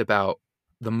talked about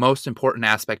the most important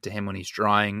aspect to him when he's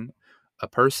drawing a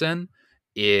person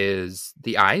is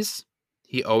the eyes.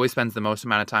 he always spends the most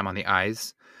amount of time on the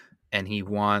eyes, and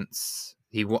once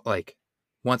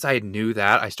I knew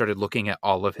that, I started looking at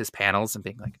all of his panels and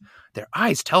being like, their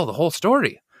eyes tell the whole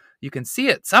story. You can see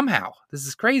it somehow. This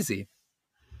is crazy.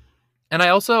 And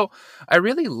I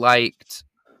really liked,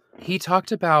 he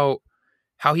talked about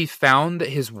how he found that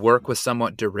his work was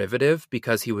somewhat derivative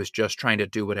because he was just trying to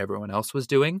do what everyone else was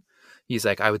doing. He's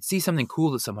like, I would see something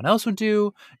cool that someone else would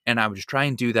do, and I would just try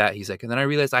and do that. He's like, and then I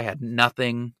realized I had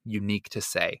nothing unique to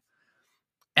say.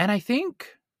 And I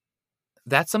think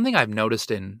that's something I've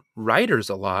noticed in writers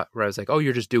a lot, where I was like, oh,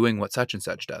 you're just doing what such and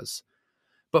such does.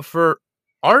 But for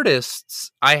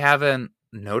artists, I haven't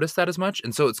noticed that as much.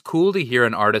 And so it's cool to hear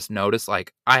an artist notice,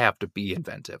 like, I have to be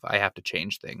inventive. I have to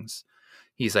change things.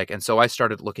 He's like, and so I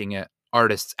started looking at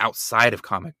artists outside of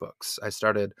comic books. I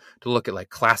started to look at like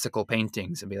classical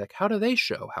paintings and be like, how do they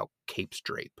show how capes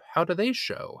drape? How do they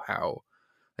show how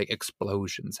like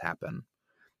explosions happen?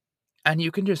 And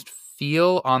you can just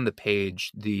feel on the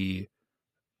page the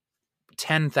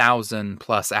 10,000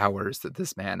 plus hours that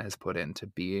this man has put into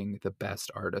being the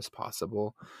best artist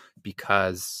possible,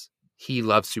 because he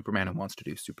loves Superman and wants to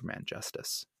do Superman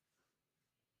justice.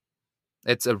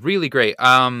 It's a really great,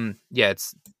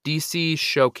 it's DC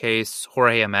Showcase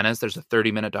Jorge Jimenez. There's a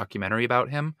 30-minute documentary about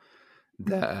him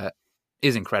that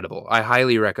is incredible. I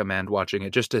highly recommend watching it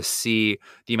just to see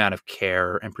the amount of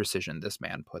care and precision this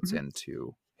man puts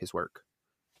into his work.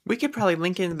 We could probably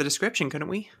link it in the description, couldn't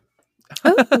we?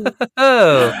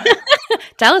 Oh.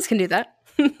 Dallas can do that.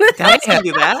 Dallas can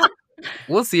do that.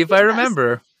 We'll see if I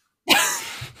remember.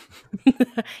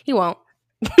 He won't.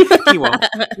 He won't.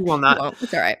 He will not. He won't.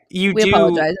 It's all right. We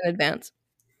apologize in advance.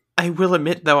 I will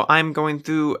admit, though, I'm going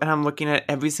through and I'm looking at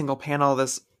every single panel of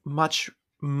this much,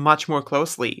 much more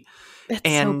closely. It's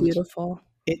and so beautiful.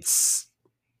 It's.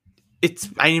 I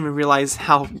didn't even realize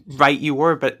how right you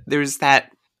were, but there's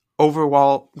that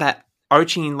that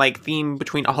arching like theme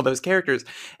between all those characters.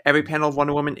 Every panel of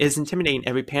Wonder Woman is intimidating.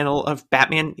 Every panel of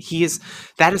Batman,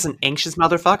 that is an anxious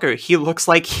motherfucker. He looks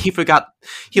like he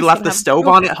left the stove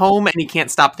on at home and he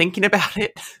can't stop thinking about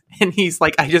it. And he's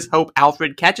like, I just hope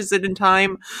Alfred catches it in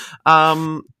time.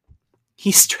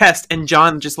 He's stressed, and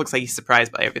John just looks like he's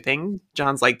surprised by everything.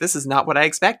 John's like, this is not what I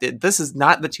expected. This is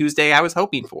not the Tuesday I was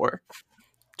hoping for.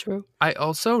 True. I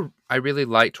really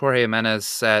liked Jorge Jimenez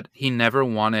said he never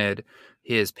wanted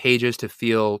his pages to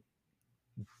feel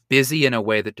busy in a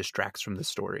way that distracts from the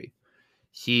story.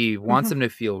 He wants them to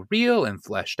feel real and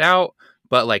fleshed out,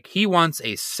 but like he wants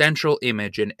a central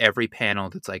image in every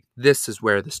panel that's like, this is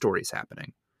where the story's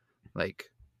happening. Like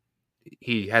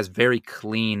he has very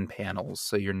clean panels,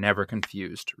 so you're never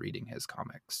confused reading his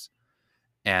comics.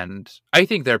 And I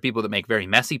think there are people that make very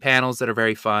messy panels that are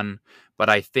very fun, but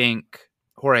I think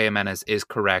Jorge Jimenez is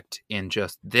correct in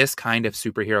just this kind of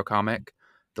superhero comic,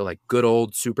 the like good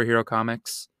old superhero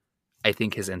comics. I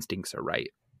think his instincts are right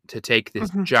to take this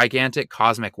gigantic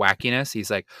cosmic wackiness. He's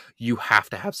like, you have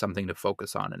to have something to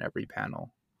focus on in every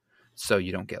panel so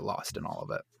you don't get lost in all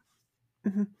of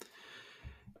it.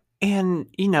 And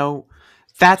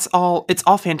it's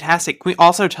all fantastic. Can we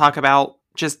also talk about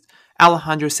just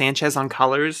Alejandro Sanchez on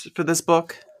colors for this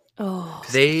book? Oh,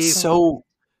 so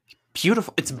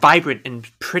beautiful. It's vibrant and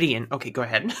pretty. And okay, go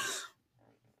ahead.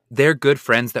 They're good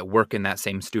friends that work in that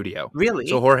same studio. Really?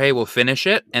 So Jorge will finish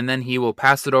it, and then he will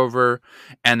pass it over,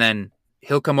 and then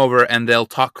he'll come over and they'll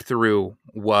talk through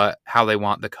how they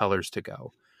want the colors to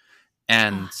go.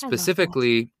 And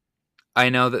specifically, I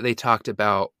know that they talked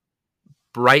about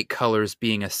bright colors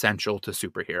being essential to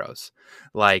superheroes.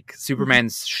 Like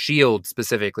Superman's shield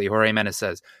specifically, Jorge Jimenez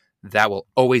says, that will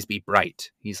always be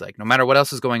bright. He's like, no matter what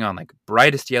else is going on, like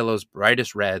brightest yellows,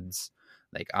 brightest reds,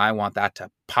 like I want that to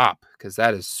pop because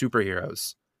that is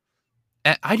superheroes.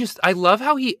 And I love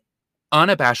how he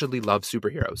unabashedly loves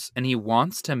superheroes, and he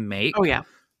wants to make... Oh, yeah.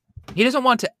 He doesn't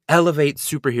want to elevate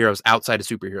superheroes outside of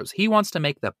superheroes. He wants to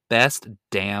make the best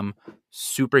damn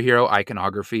superhero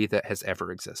iconography that has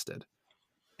ever existed.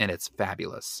 And it's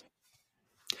fabulous.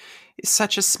 It's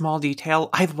such a small detail.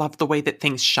 I love the way that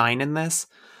things shine in this.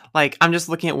 Like, I'm just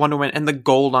looking at Wonder Woman, and the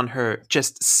gold on her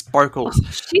just sparkles.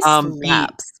 She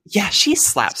slaps. She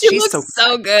slaps. She looks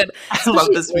so good. I love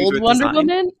this old Wonder design.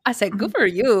 Woman. I said, good for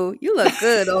you. You look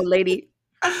good, old lady.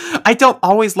 I don't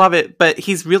always love it, but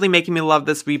he's really making me love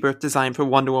this rebirth design for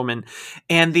Wonder Woman.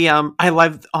 And I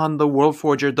love on the World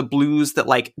Forger, the blues that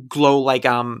like glow like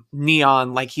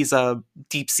neon, like he's a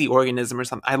deep sea organism or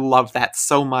something. I love that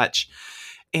so much.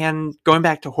 And going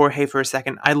back to Jorge for a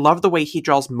second, I love the way he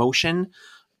draws motion.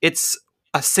 It's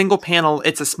a single panel,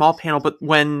 it's a small panel, but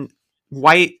when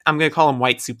I'm going to call him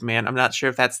White Superman. I'm not sure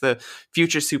if that's the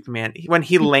future Superman. When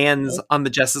he lands on the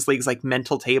Justice League's like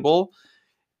mental table,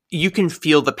 you can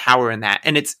feel the power in that,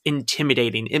 and it's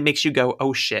intimidating. It makes you go,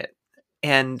 oh shit.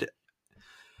 And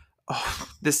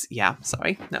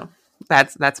sorry. No.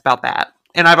 That's about that.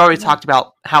 And I've already talked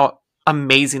about how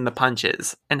amazing the punch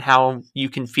is and how you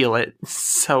can feel it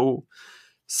so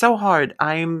hard.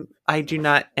 I do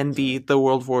not envy the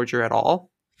World Voyager at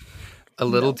all. A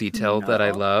little detail that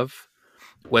I love,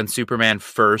 when Superman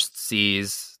first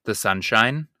sees the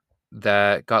sunshine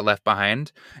that got left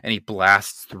behind and he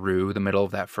blasts through the middle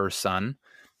of that first sun,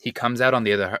 he comes out on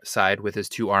the other side with his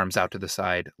two arms out to the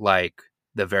side, like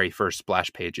the very first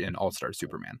splash page in All-Star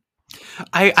Superman.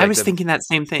 I was thinking that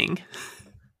same thing.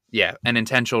 Yeah, an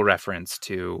intentional reference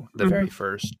to the very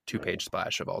first 2-page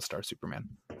splash of All-Star Superman.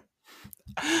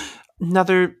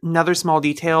 Another small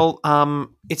detail.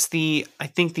 It's I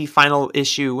think the final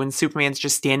issue when Superman's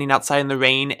just standing outside in the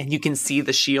rain and you can see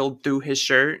the shield through his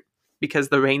shirt because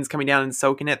the rain's coming down and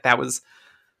soaking it. That was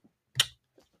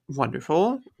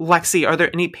wonderful. Lexi, are there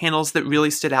any panels that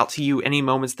really stood out to you? Any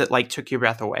moments that like took your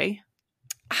breath away?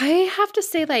 I have to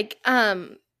say, like,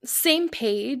 same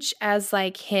page as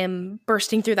like him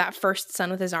bursting through that first sun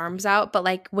with his arms out, but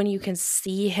like when you can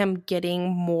see him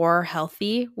getting more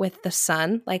healthy with the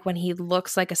sun, like when he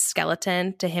looks like a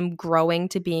skeleton to him growing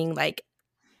to being like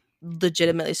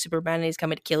legitimately Superman and he's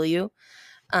coming to kill you.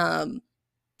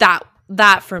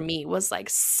 That for me was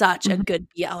like such a good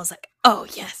beat. I was like, oh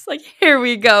yes, like here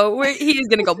we go. He's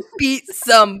gonna go beat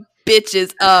some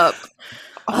bitches up.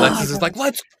 Lexi's is like,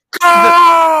 let's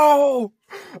go!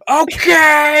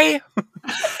 Okay!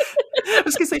 I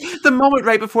was gonna say, the moment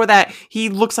right before that, he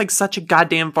looks like such a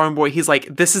goddamn farm boy. He's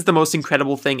like, this is the most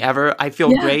incredible thing ever. I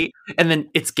feel great. And then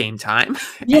it's game time.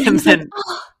 Yeah, and then like,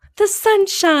 oh, the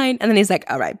sunshine. And then he's like,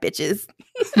 all right, bitches.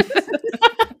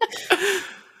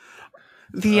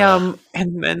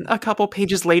 And then a couple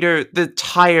pages later, the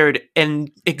tired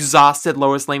and exhausted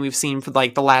Lois Lane we've seen for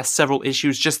like the last several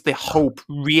issues, just the hope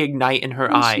reignite in her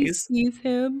eyes. She sees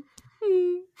him.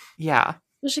 Yeah.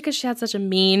 Especially because she had such a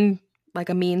mean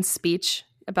speech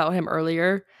about him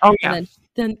earlier. Oh, yeah. And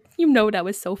then you know that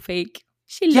was so fake.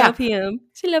 She loved him.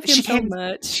 She loved him so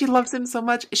much. She loves him so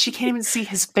much. She can't even see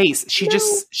his face. She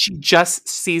just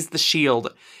sees the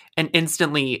shield, and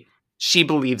instantly she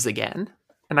believes again.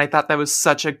 And I thought that was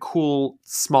such a cool,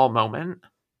 small moment.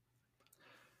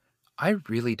 I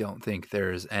really don't think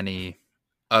there's any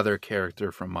other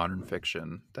character from modern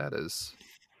fiction that is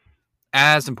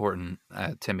as important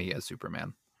to me as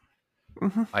Superman.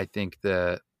 I think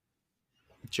that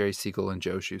Jerry Siegel and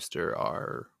Joe Shuster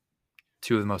are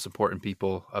two of the most important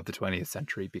people of the 20th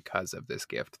century because of this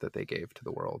gift that they gave to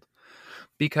the world.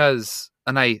 Because,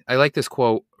 and I like this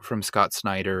quote from Scott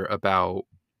Snyder about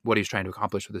what he's trying to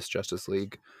accomplish with this Justice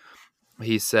League.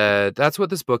 He said, "That's what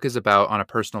this book is about on a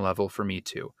personal level for me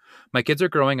too. My kids are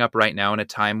growing up right now in a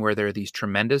time where there are these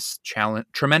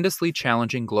tremendously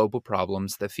challenging global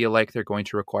problems that feel like they're going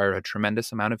to require a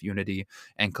tremendous amount of unity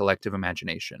and collective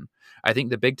imagination. I think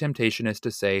the big temptation is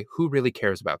to say, who really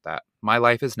cares about that? My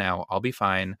life is now. I'll be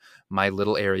fine. My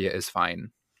little area is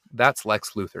fine." That's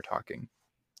Lex Luthor talking.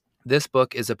 This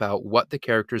book is about what the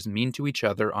characters mean to each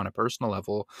other on a personal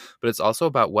level, but it's also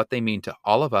about what they mean to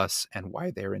all of us and why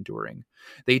they're enduring.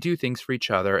 They do things for each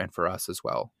other and for us as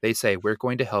well. They say, we're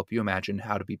going to help you imagine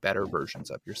how to be better versions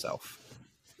of yourself.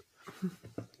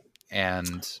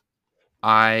 And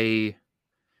I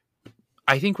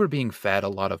think we're being fed a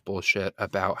lot of bullshit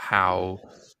about how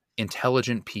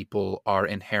intelligent people are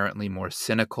inherently more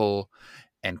cynical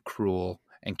and cruel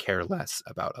and care less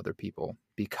about other people,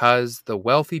 because the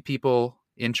wealthy people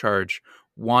in charge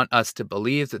want us to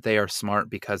believe that they are smart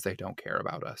because they don't care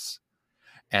about us.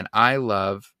 And I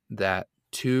love that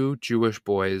two Jewish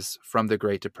boys from the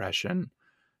Great Depression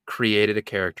created a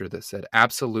character that said,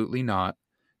 absolutely not.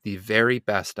 The very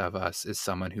best of us is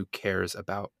someone who cares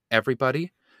about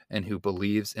everybody and who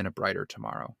believes in a brighter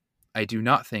tomorrow. I do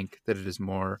not think that it is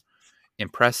more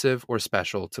impressive or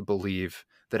special to believe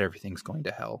that everything's going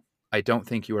to hell. I don't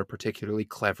think you are particularly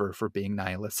clever for being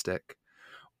nihilistic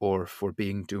or for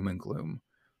being doom and gloom.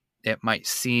 It might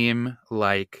seem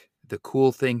like the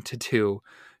cool thing to do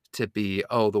to be,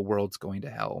 oh, the world's going to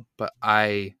hell. But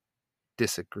I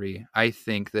disagree. I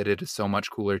think that it is so much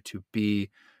cooler to be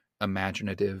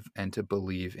imaginative and to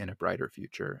believe in a brighter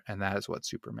future. And that is what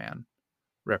Superman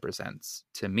represents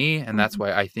to me. And that's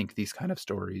why I think these kind of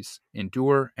stories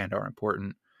endure and are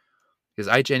important. Because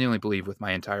I genuinely believe with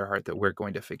my entire heart that we're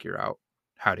going to figure out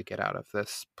how to get out of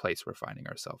this place we're finding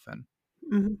ourselves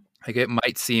in. Like, it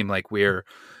might seem like we're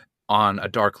on a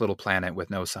dark little planet with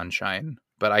no sunshine,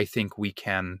 but I think we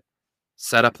can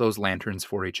set up those lanterns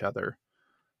for each other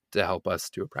to help us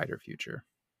to a brighter future.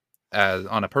 as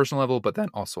on a personal level, but then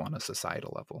also on a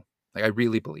societal level. Like I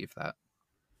really believe that.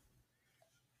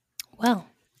 Well,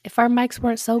 if our mics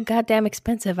weren't so goddamn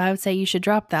expensive, I would say you should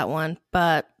drop that one,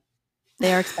 but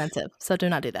they are expensive, so do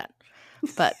not do that.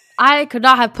 But I could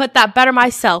not have put that better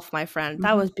myself, my friend.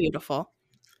 That was beautiful.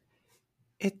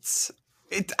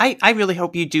 I really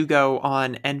hope you do go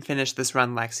on and finish this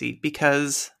run, Lexi,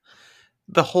 because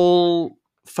the whole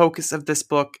focus of this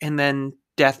book and then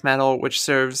Death Metal, which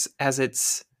serves as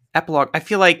its epilogue, I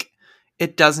feel like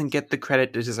it doesn't get the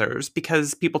credit it deserves,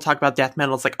 because people talk about Death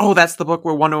Metal. It's like, oh, that's the book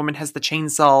where Wonder Woman has the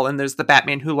chainsaw and there's the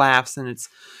Batman who laughs, and it's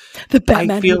the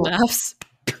Batman who laughs.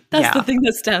 That's the thing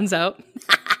that stands out.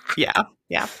 Yeah.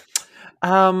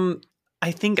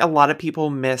 I think a lot of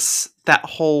people miss that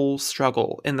whole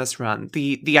struggle in this run,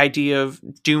 the idea of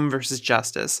doom versus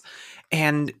justice,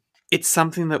 and it's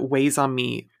something that weighs on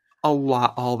me a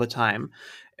lot all the time.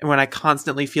 When I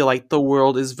constantly feel like the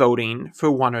world is voting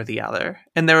for one or the other.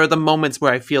 And there are the moments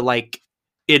where I feel like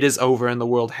it is over and the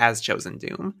world has chosen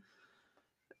Doom.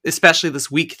 Especially this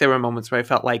week, there were moments where I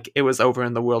felt like it was over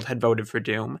and the world had voted for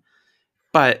Doom.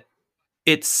 But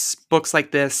it's books like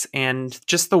this and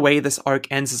just the way this arc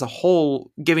ends as a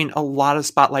whole, giving a lot of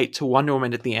spotlight to Wonder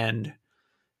Woman at the end,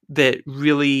 that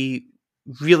really,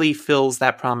 really fills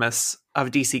that promise of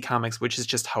DC Comics, which is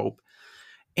just hope.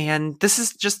 And this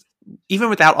is just, even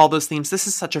without all those themes, this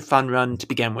is such a fun run to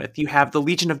begin with. You have the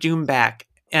Legion of Doom back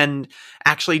and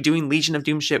actually doing Legion of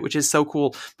Doom shit, which is so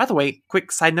cool. By the way,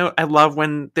 quick side note, I love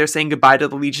when they're saying goodbye to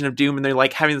the Legion of Doom and they're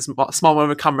like having this small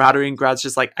moment of camaraderie, and Grodd's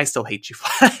just like, I still hate you,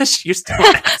 Flash. You're still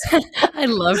an asshole. I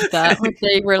love that. When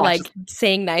they were like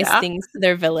saying nice things to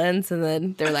their villains, and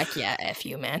then they're like, yeah, F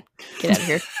you, man. Get out of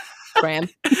here. Graham.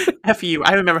 F you.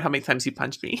 I remember how many times you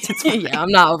punched me. Yeah, I'm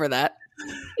not over that.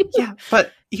 Yeah,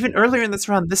 but even earlier in this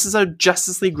run, this is a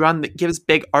Justice League run that gives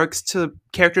big arcs to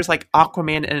characters like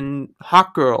Aquaman and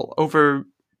Hawkgirl over,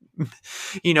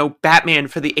 Batman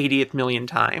for the 80th million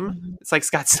time. Mm-hmm. It's like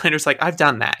Scott Snyder's like, I've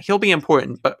done that. He'll be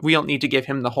important, but we don't need to give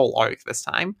him the whole arc this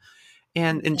time.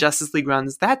 And in Justice League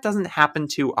runs, that doesn't happen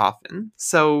too often.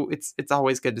 So it's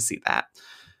always good to see that.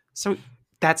 So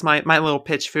that's my little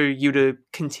pitch for you to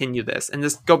continue this and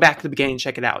just go back to the beginning and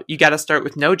check it out. You got to start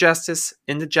with No Justice,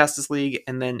 into Justice League,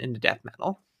 and then into Death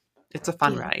Metal. It's a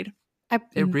fun ride.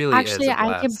 It really actually, is.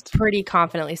 I can pretty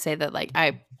confidently say that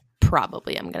I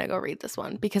probably am going to go read this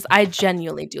one because I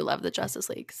genuinely do love the Justice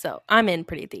League. So I'm in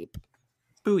pretty deep.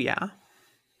 Booyah.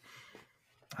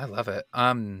 I love it.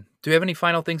 Do we have any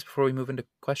final things before we move into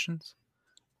questions?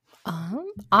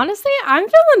 Honestly, I'm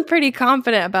feeling pretty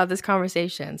confident about this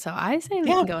conversation, so I say we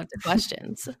can go into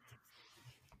questions.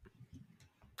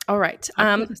 All right.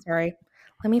 Sorry.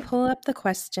 Let me pull up the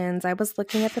questions. I was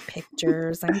looking at the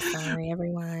pictures. I'm sorry,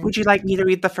 everyone. Would you like me to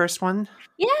read the first one?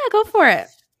 Yeah, go for it.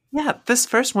 Yeah, this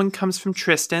first one comes from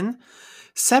Tristan.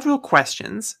 Several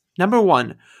questions. Number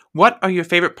 1, what are your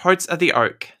favorite parts of the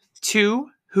arc? 2,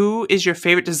 who is your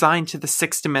favorite design to the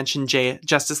 6th Dimension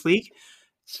Justice League?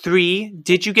 3,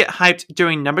 did you get hyped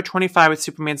during number 25 with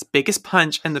Superman's biggest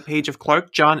punch and the page of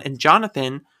Clark, John, and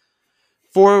Jonathan?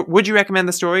 4, would you recommend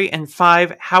the story? And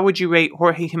 5, how would you rate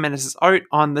Jorge Jimenez's art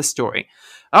on this story?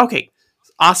 Okay,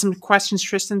 awesome questions,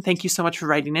 Tristan. Thank you so much for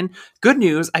writing in. Good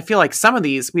news, I feel like some of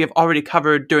these we have already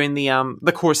covered during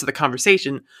the course of the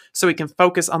conversation, so we can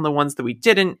focus on the ones that we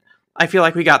didn't. I feel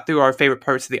like we got through our favorite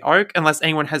parts of the arc, unless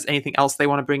anyone has anything else they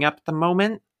want to bring up at the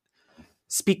moment.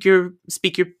 Speak your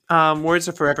words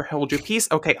or forever hold your peace.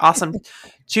 Okay, awesome.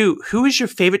 2, who is your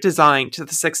favorite design to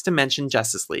the 6th Dimension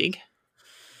Justice League?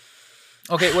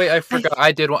 Okay, wait, I forgot.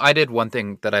 I did one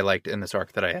thing that I liked in this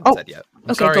arc that I hadn't said yet.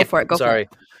 Go for it. Go for it.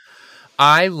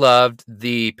 I loved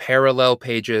the parallel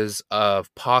pages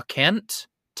of Pa Kent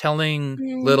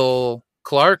telling little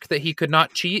Clark that he could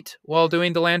not cheat while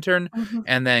doing the Lantern,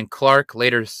 and then Clark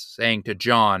later saying to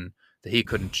John that he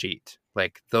couldn't cheat.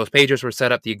 Like, those pages were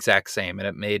set up the exact same, and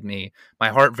it made my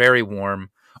heart very warm.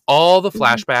 All the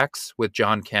flashbacks with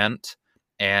John Kent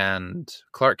and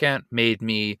Clark Kent made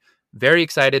me very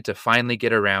excited to finally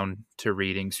get around to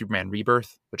reading Superman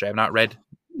Rebirth, which I have not read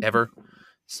ever.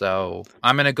 So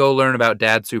I'm going to go learn about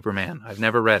Dad Superman. I've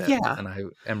never read it, and I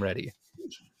am ready.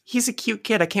 He's a cute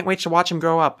kid. I can't wait to watch him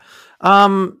grow up.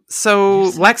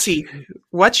 So Lexi,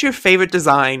 what's your favorite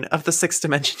design of the 6th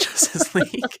Dimension Justice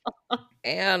League?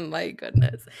 And my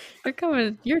goodness,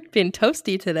 you're being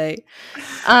toasty today.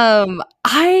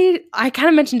 I kind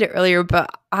of mentioned it earlier,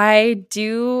 but I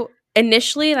do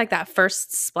initially like that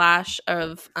first splash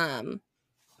of it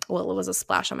was a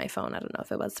splash on my phone. I don't know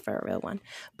if it was for a real one,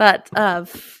 but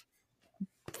of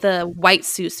the white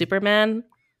suit Superman.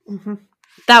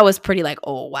 that was pretty like,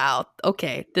 oh wow,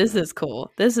 okay, this is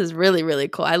cool. This is really, really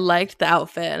cool. I liked the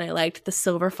outfit and I liked the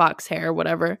silver fox hair,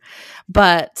 whatever.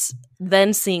 But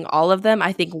then seeing all of them,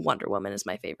 I think Wonder Woman is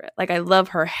my favorite. Like I love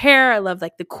her hair. I love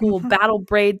like the cool battle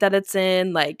braid that it's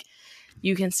in. Like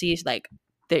you can see like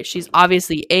that she's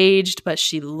obviously aged, but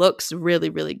she looks really,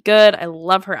 really good. I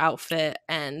love her outfit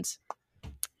and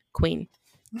Queen.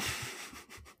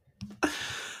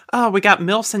 Oh, we got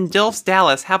MILFs and DILFs.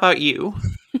 Dallas, how about you?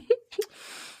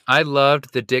 I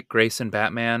loved the Dick Grayson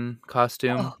Batman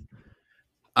costume. Oh.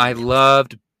 I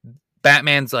loved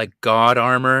Batman's like god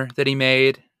armor that he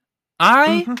made.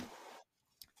 I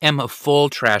am a full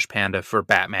trash panda for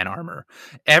Batman armor.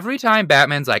 Every time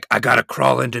Batman's like, I gotta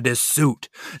crawl into this suit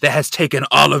that has taken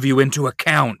all of you into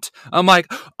account, I'm like,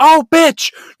 oh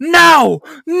bitch, no,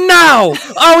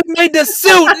 oh, he made the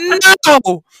suit,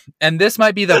 no. And this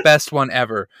might be the best one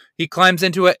ever. He climbs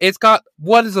into it. It's got,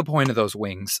 what is the point of those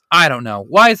wings? I don't know.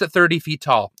 Why is it 30 feet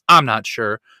tall? I'm not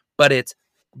sure, but it's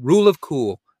rule of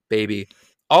cool, baby.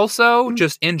 Also,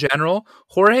 just in general,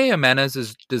 Jorge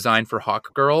Jimenez's design for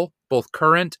Hawkgirl, both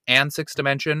current and Sixth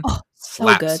Dimension, So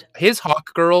slaps. good. His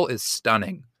Hawkgirl is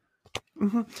stunning.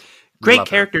 Great Love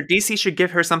her. character. DC should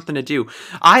give her something to do.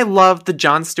 I love the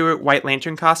Jon Stewart White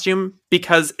Lantern costume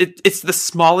because it's the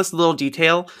smallest little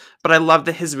detail, but I love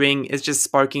that his ring is just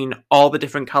sparking all the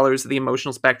different colors of the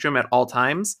emotional spectrum at all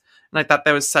times. And I thought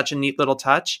that was such a neat little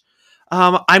touch.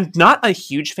 I'm not a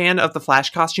huge fan of the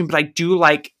Flash costume, but I do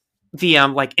like the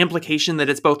like implication that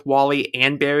it's both Wally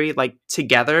and Barry like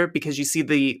together, because you see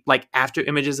the like after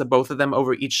images of both of them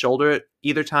over each shoulder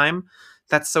either time.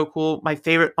 That's so cool. My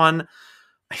favorite one,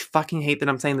 I fucking hate that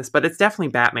I'm saying this, but it's definitely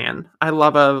Batman. I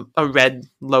love a red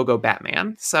logo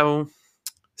Batman. So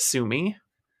sue me.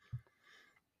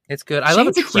 It's good. I love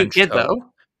a Shane's cute trench kid coat. though.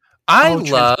 I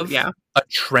trench love coat, yeah. a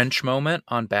trench moment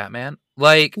on Batman.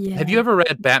 Like, Yeah. have you ever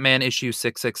read Batman issue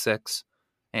 666,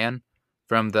 Anne,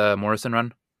 from the Morrison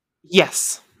run?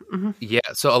 Yes. Mhm. Yeah,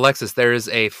 so Alexis, there is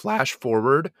a flash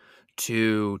forward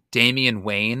to Damian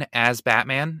Wayne as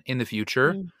Batman in the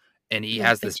future, and he Yeah,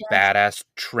 has big this Jack. badass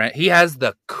trench. He has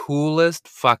the coolest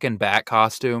fucking Bat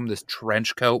costume, this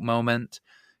trench coat moment.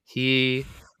 He's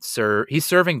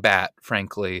serving Bat,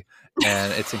 frankly,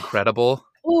 and it's incredible.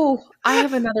 Oh, I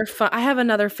have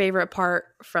another favorite part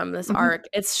from this arc.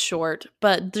 It's short,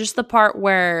 but just the part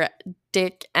where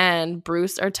Dick and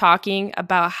Bruce are talking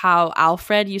about how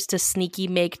Alfred used to sneaky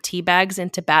make tea bags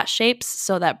into bat shapes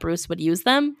so that Bruce would use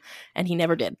them, and he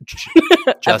never did.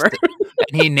 Ever. Justice,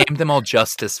 and he named them all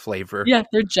Justice flavor. Yeah,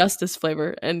 they're Justice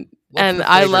flavor, and What's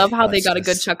the I flavor love of how they got a good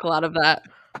Justice? chuckle out of that.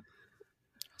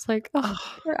 It's like, oh,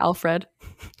 poor Alfred.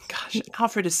 Gosh,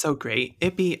 Alfred is so great.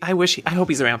 I hope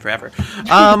he's around forever.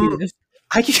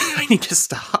 I need to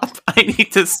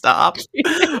stop.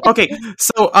 Okay,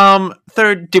 so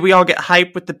third, did we all get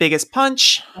hype with the biggest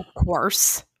punch? Of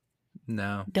course,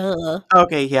 No. duh.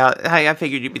 Okay, yeah, I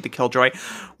figured you'd be the killjoy.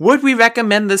 Would we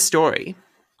recommend this story?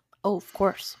 Oh, of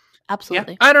course,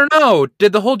 absolutely. I don't know.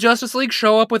 Did the whole Justice League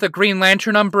show up with a Green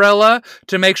Lantern umbrella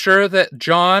to make sure that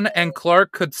John and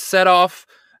Clark could set off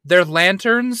their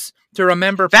lanterns to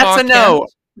remember That's Pa a no.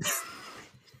 Kent?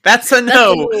 That's a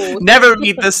no. no. Never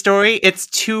read this story. It's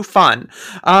too fun.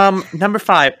 Number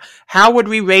 5. How would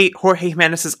we rate Jorge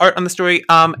Jimenez's art on the story?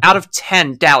 Out of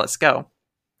 10. Dallas, go.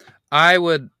 I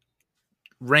would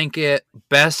rank it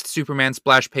best Superman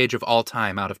splash page of all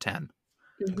time out of 10.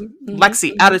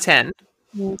 Lexi, out of 10.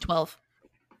 12.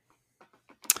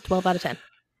 12 out of 10.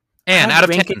 And I'd out of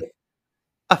rank 10. it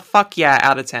a fuck yeah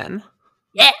out of 10.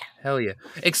 Yeah. Hell yeah.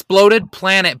 Exploded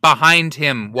planet behind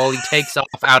him while he takes off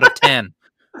out of 10.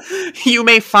 You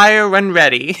may fire when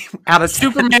ready. Out of 10.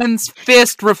 Superman's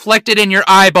fist reflected in your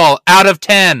eyeball out of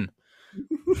 10.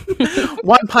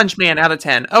 One Punch Man out of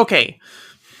 10. Okay.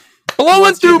 Blowing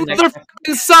Let's do through the next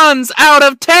motherfucking suns out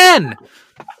of 10.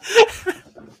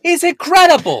 He's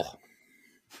incredible.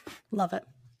 Love it.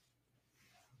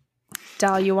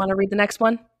 Dal, you want to read the next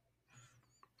one?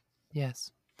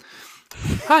 Yes.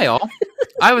 Hi, all.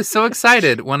 I was so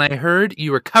excited when I heard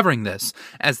you were covering this,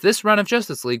 as this run of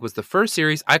Justice League was the first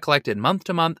series I collected month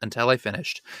to month until I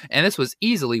finished, and this was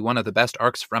easily one of the best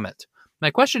arcs from it.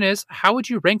 My question is, how would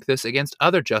you rank this against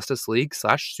other Justice League /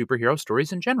 superhero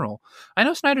stories in general? I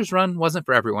know Snyder's run wasn't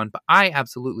for everyone, but I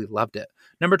absolutely loved it.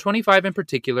 Number 25 in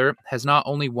particular has not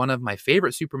only one of my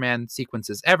favorite Superman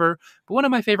sequences ever, but one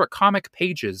of my favorite comic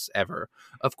pages ever.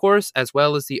 Of course, as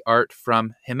well as the art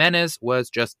from Jimenez was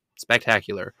just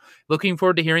spectacular. Looking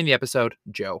forward to hearing the episode,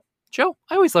 Joe. Joe,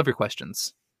 I always love your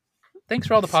questions. Thanks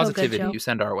for all the So good, positivity Joe. you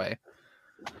send our way.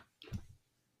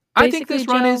 I think Basically, this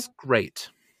run Joe, is great.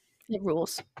 It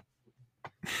rules.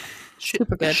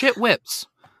 Super good. Shit whips.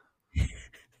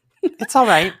 It's all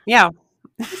right. Yeah.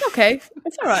 It's okay.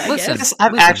 It's all right. Listen. I guess.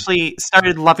 I've Listen. actually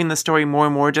started loving the story more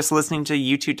and more just listening to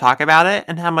you two talk about it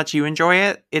and how much you enjoy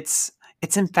it. It's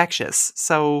infectious.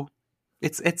 So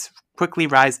it's quickly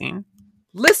rising.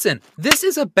 Listen, this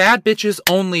is a bad bitches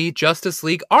only Justice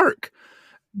League arc.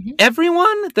 Mhm.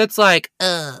 Everyone that's like,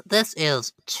 this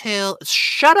is too.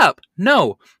 Shut up.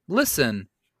 No, listen.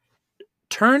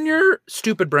 Turn your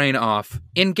stupid brain off.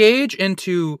 Engage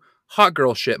into hot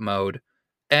girl shit mode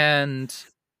and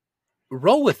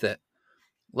roll with it.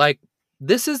 Like,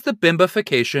 this is the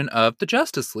bimbification of the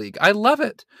Justice League. I love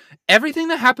it. Everything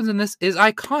that happens in this is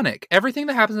iconic. Everything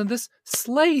that happens in this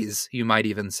slays, you might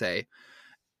even say.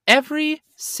 Every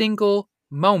single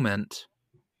moment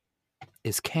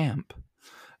is camp.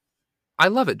 I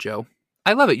love it, Joe.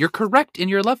 I love it. You're correct in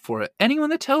your love for it.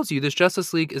 Anyone that tells you this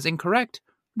Justice League is incorrect,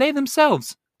 they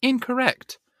themselves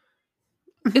incorrect.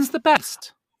 It's the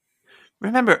best.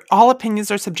 Remember, all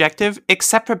opinions are subjective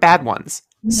except for bad ones.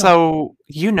 No. So,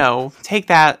 take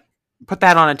that, put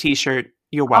that on a t-shirt.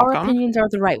 You're Our welcome. opinions are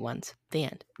the right ones. The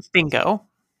end. Bingo.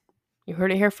 You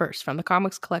heard it here first from the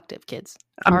Comics Collective, kids.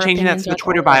 I'm Our changing that opinions to are the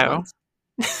Twitter only right bio.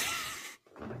 ones.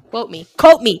 Quote me.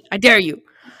 Quote me. I dare you.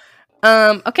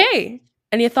 Okay.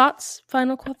 Any thoughts?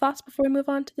 Final thoughts before we move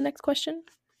on to the next question?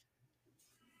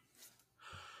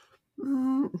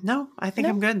 No, I think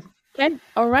No? I'm good. Okay.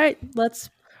 All right. Let's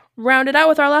round it out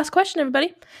with our last question,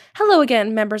 everybody. Hello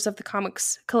again, members of the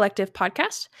Comics Collective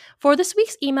podcast. For this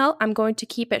week's email, I'm going to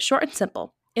keep it short and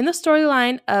simple. In the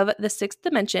storyline of The Sixth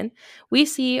Dimension, we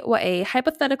see what a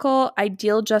hypothetical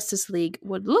ideal Justice League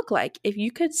would look like if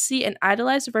you could see an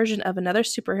idealized version of another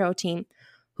superhero team.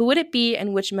 Who would it be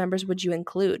and which members would you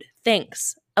include?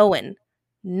 Thanks, Owen.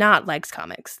 Not likes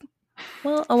comics.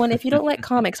 Well, Owen, if you don't like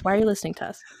comics, why are you listening to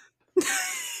us?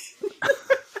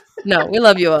 No, we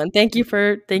love you, Owen. Thank you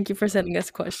for sending us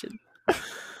a question.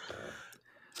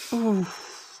 Ooh.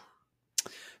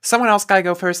 Someone else gotta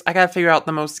go first. I gotta figure out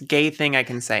the most gay thing I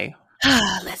can say.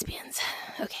 Lesbians.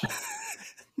 Okay.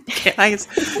 Can I just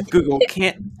Google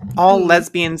can't all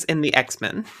lesbians in the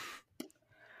X-Men?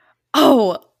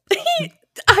 Oh,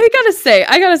 I gotta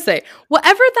say,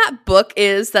 whatever that book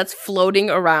is that's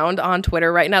floating around on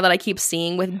Twitter right now that I keep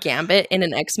seeing with Gambit in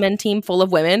an X-Men team full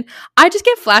of women, I just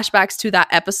get flashbacks to that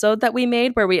episode that we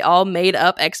made where we all made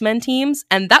up X-Men teams,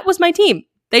 and that was my team.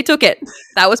 They took it.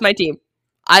 That was my team.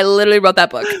 I literally wrote that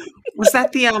book. Was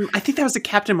that the I think that was a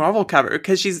Captain Marvel cover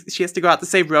because she has to go out to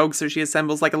save Rogue, so she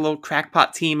assembles like a little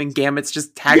crackpot team, and Gambit's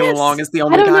just tagging Yes. along as the I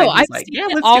only don't guy. know. He's I've like, seen yeah,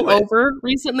 it let's all do it. over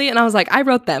recently, and I was like, I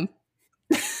wrote them.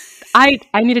 I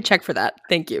need to check for that.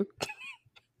 Thank you.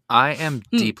 I am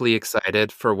deeply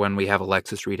excited for when we have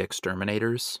Alexis Reed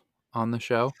Exterminators on the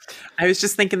show. I was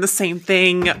just thinking the same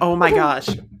thing. Oh my gosh,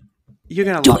 you're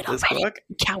gonna Do love it this already. book.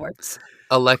 Cowards.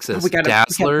 Alexis, We gotta get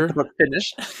Dazzler. the book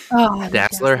finished. Oh,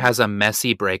 Dazzler has a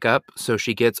messy breakup, so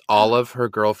she gets all of her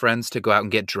girlfriends to go out and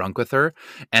get drunk with her.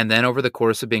 And then over the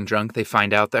course of being drunk, they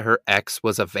find out that her ex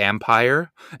was a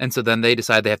vampire. And so then they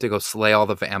decide they have to go slay all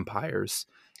the vampires.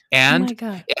 And my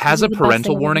God. it has This a is the best parental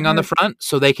thing I've warning ever on the heard. front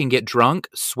so they can get drunk,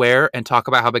 swear, and talk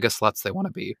about how big of sluts they want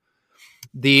to be.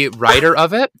 The writer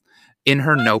of it, in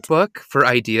her notebook for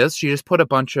ideas, she just put a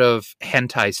bunch of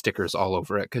hentai stickers all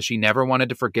over it because she never wanted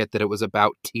to forget that it was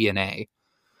about TNA.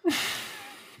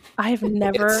 I have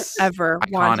never, It's ever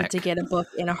wanted iconic. to get a book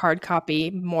in a hard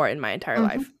copy more in my entire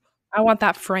life. I want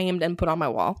that framed and put on my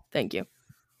wall. Thank you.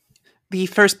 The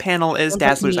first panel is Sounds like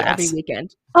Dazzler's me every ass.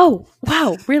 weekend. Oh,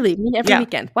 wow. Really? Me every Yeah.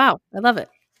 weekend. Wow. I love it.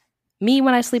 Me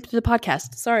when I sleep through the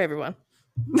podcast. Sorry, everyone.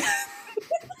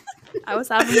 I was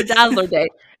having a Dazzler day.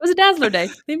 It was a Dazzler day.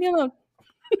 Leave me alone.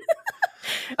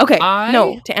 Okay.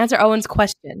 No, to answer Owen's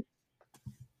question.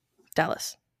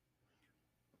 Dallas.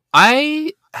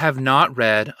 I have not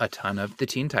read a ton of the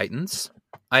Teen Titans.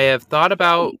 I have thought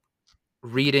about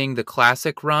reading the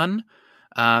classic run.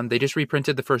 They just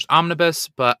reprinted the first omnibus,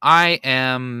 but I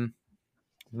am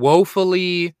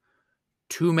woefully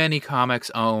too many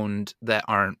comics owned that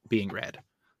aren't being read.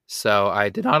 So I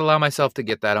did not allow myself to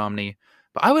get that Omni.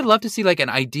 But I would love to see like an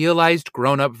idealized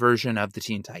grown-up version of the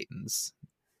Teen Titans.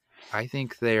 I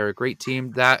think they're a great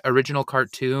team. That original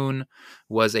cartoon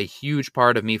was a huge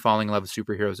part of me falling in love with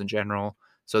superheroes in general.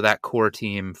 So that core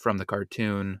team from the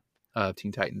cartoon of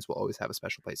Teen Titans will always have a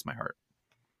special place in my heart.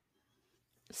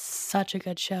 Such a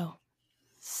good show.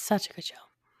 Such a good show.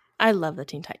 I love the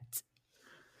Teen Titans.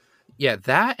 Yeah,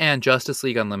 that and Justice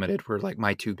League Unlimited were like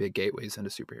my two big gateways into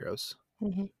superheroes.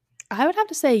 Mm-hmm. I would have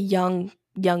to say Young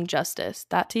Justice,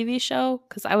 that TV show,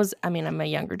 because I'm a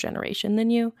younger generation than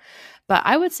you, but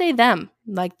I would say them,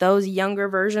 like those younger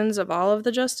versions of all of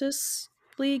the Justice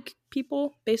League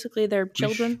people, basically their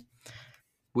children.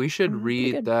 We should Pretty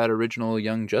read good. that original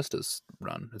Young Justice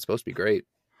run. It's supposed to be great.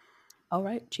 All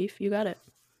right, Chief, you got it.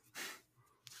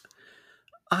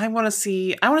 I want to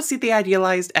see the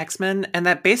idealized X-Men, and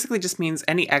that basically just means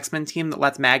any X-Men team that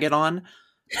lets Maggot on.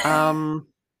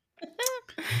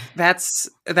 That's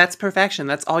perfection.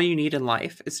 That's all you need in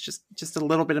life. It's just a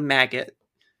little bit of Maggot.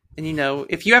 And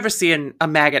if you ever see a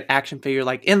Maggot action figure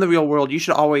like in the real world, you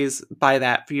should always buy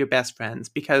that for your best friends,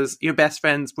 because your best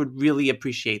friends would really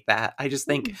appreciate that. I just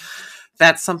think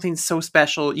that's something so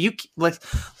special.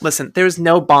 Listen, there's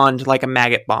no bond like a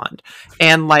Maggot bond.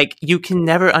 And like, you can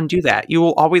never undo that. You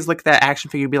will always look at that action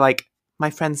figure and be like, my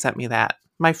friend sent me that.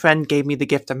 My friend gave me the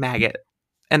gift of Maggot.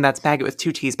 And that's Maggot with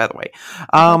 2 T's, by the way.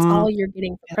 That's all you're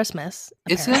getting for Christmas.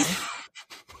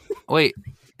 Wait,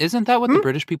 isn't that what the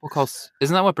British people call?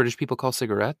 Isn't that what British people call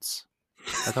cigarettes?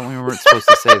 I thought we weren't supposed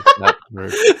to say that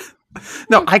word.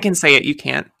 No, I can say it. You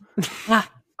can't.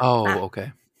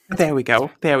 Okay. There we go.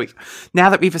 Now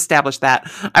that we've established that,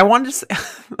 I wanted to say,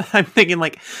 I'm thinking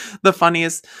like the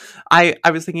funniest. I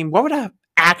was thinking, what would a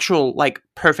actual like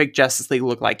perfect Justice League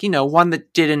look like? One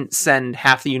that didn't send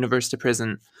half the universe to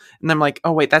prison. And I'm like,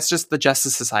 oh wait, that's just the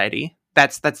Justice Society.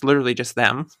 That's literally just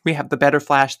them. We have the better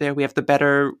Flash there. We have the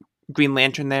better Green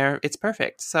Lantern there. It's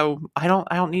perfect. So I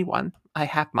don't need one. I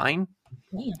have mine.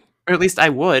 Damn. Or at least I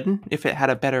would if it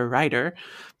had a better writer.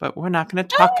 But we're not going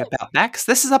to talk about that, because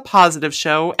this is a positive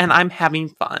show and I'm having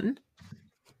fun.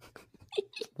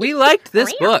 We liked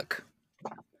this book.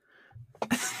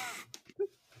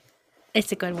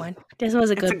 It's a good one. This was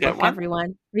a good book,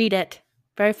 everyone. Read it.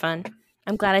 Very fun.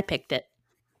 I'm glad I picked it.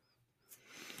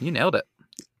 You nailed it.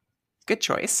 Good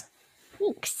choice.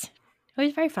 Thanks. It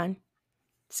was very fun.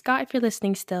 Scott, if you're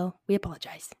listening still, we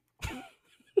apologize.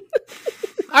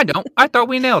 I don't. I thought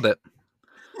we nailed it.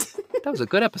 That was a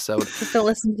good episode. Just don't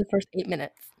listen to the first 8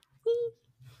 minutes.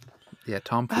 Yeah,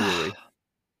 tomfoolery.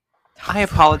 I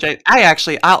apologize.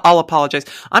 I'll apologize.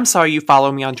 I'm sorry you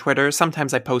follow me on Twitter.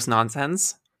 Sometimes I post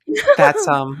nonsense. That's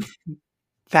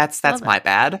my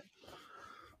bad.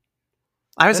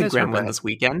 I was in Gremlin this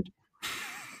weekend.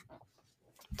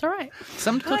 It's all right.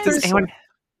 Sometimes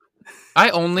I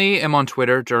only am on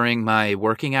Twitter during my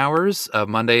working hours of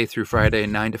Monday through Friday,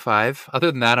 9 to 5.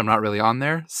 Other than that, I'm not really on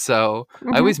there. So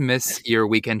I always miss your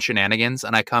weekend shenanigans,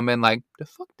 and I come in like, the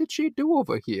fuck did she do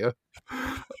over here?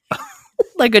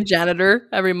 Like a janitor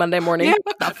every Monday morning. Yeah,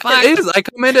 what the fuck? It is. I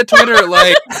come into Twitter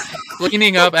like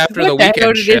cleaning up after the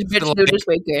weekend shift. Bitch do this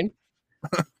weekend?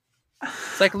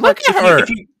 It's like, look at her.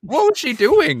 What was she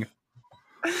doing?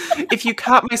 If you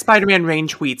caught my Spider-Man Rain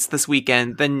tweets this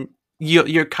weekend, then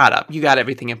you're caught up. You got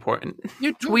everything important.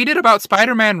 You tweeted about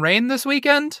Spider-Man Rain this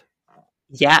weekend?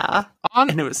 Yeah.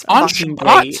 And it was on fucking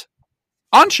Shabbat? great.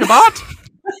 On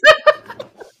Shabbat?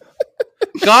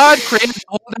 God created a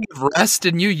whole day of rest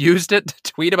and you used it to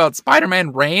tweet about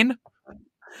Spider-Man Rain?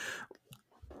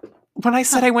 When I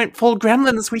said I went full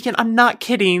Gremlin this weekend, I'm not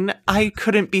kidding. I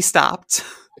couldn't be stopped.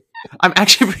 I'm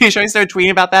actually pretty sure I started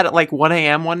tweeting about that at like 1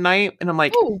 a.m. one night, and I'm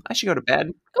like, I should go to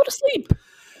bed. Go to sleep.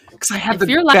 Because I have the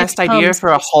best idea for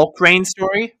a Hulk Rain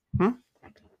story.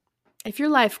 If your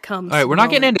life comes... All right, we're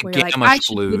not getting into Gamma I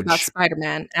should read about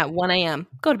Spider-Man at 1 a.m.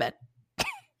 Go to bed.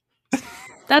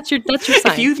 That's your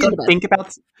sign. If you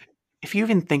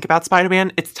even think about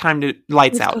Spider-Man, it's time to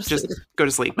lights out. Just go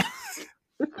to sleep.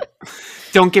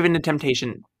 Don't give in to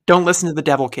temptation. Don't listen to the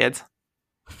devil, kids.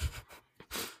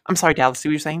 I'm sorry, Dallas. See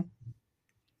what you're saying?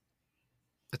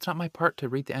 It's not my part to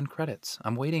read the end credits.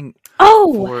 I'm waiting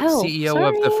for CEO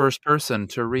of the first person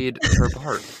to read her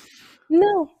part.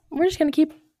 No, we're just going to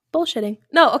keep bullshitting.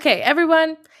 No, okay,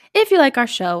 everyone. If you like our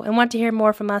show and want to hear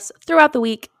more from us throughout the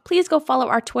week, please go follow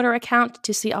our Twitter account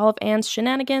to see all of Anne's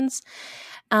shenanigans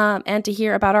and to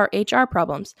hear about our HR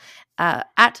problems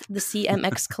at the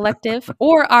CMX Collective,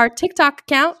 or our TikTok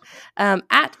account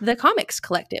at the Comics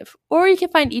Collective. Or you can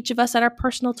find each of us at our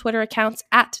personal Twitter accounts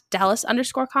at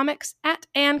Dallas_Comics, at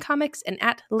Ann Comics, and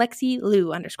at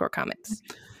LexiLou_Comics.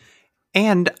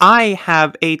 And I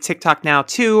have a TikTok now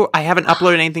too. I haven't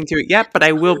uploaded anything to it yet, but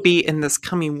I will be in this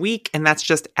coming week, and that's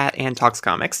just at Ann Talks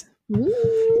Comics.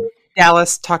 Ooh.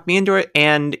 Dallas talked me into it,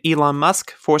 and Elon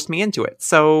Musk forced me into it.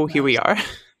 So here we are.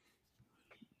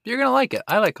 You're going to like it.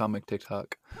 I like comic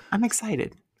TikTok. I'm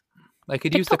excited. I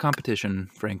could use the competition,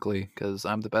 frankly, because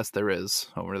I'm the best there is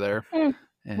over there.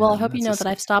 Well, I hope you know that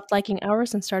I've stopped liking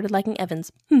ours and started liking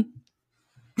Evans.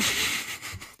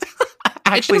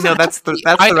 Actually, no, that's the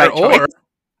right choice.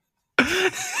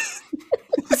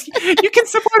 You can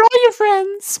support all your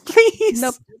friends, please.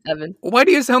 Nope, Evan. Why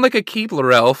do you sound like a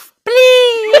Keebler elf?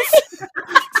 Please!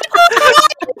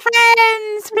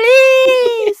 Friends,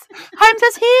 please. I'm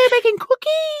just here making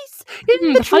cookies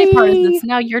in The funny part is it's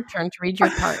now your turn to read your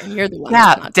part, and you're the one.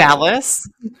 that's Yeah, not doing it. Dallas.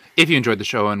 If you enjoyed the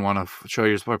show and want to show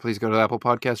your support, please go to Apple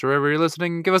Podcasts or wherever you're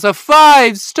listening and give us a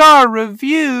 5-star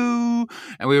review,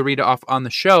 and we will read it off on the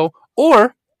show.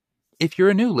 Or if you're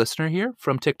a new listener here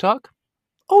from TikTok,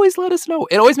 always let us know.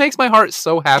 It always makes my heart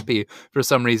so happy for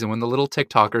some reason when the little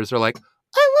TikTokers are like,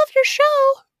 "I love your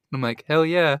show." I'm like, "Hell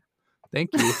yeah, thank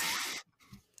you."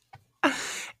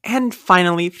 And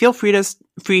finally, feel free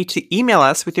to email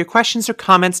us with your questions or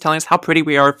comments telling us how pretty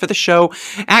we are for the show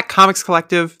at Comics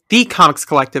Collective,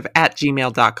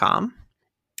 thecomicscollective@gmail.com.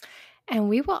 And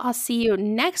we will all see you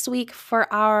next week for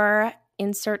our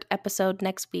insert episode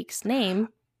next week's name.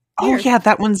 Oh, yeah,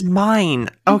 that one's mine.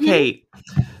 Okay.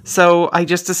 So I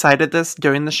just decided this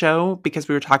during the show because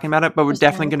we were talking about it, but we're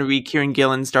definitely going to read Kieran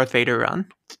Gillen's Darth Vader run.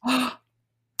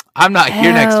 I'm not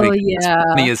here next Hell week. It's yeah.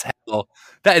 funny as hell.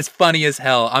 That is funny as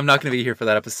hell. I'm not going to be here for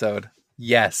that episode.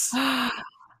 Yes.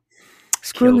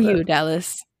 Screw Killed you, it.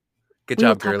 Dallas. Good We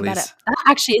will job, talk about girlies. it. That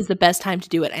actually is the best time to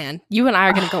do it, Anne. You and I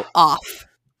are going to go off.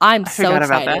 I'm I so forgot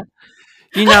excited. about that.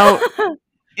 You know,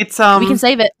 it's we can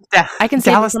save it. I can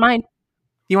save Dallas, it for mine.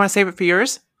 you want to save it for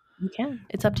yours? You can.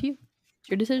 It's up to you. It's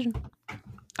your decision.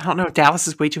 I don't know. Dallas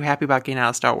is way too happy about getting out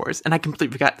of Star Wars, and I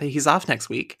completely forgot that he's off next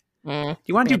week. Mm.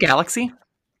 You want to do Bitch. Galaxy?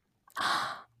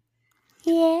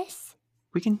 Yes.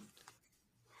 We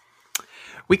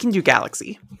can do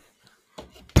Galaxy.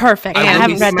 Perfect. I And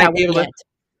haven't we read might that be one able to- yet.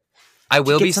 I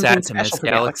will get be something sad to miss special for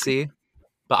Galaxy,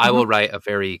 but I will write a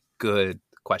very good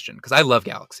question because I love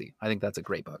Galaxy. I think that's a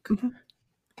great book.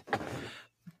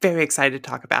 Very excited to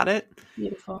talk about it.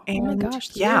 Beautiful. And oh my gosh,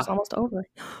 the yeah. year's almost over.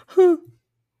 All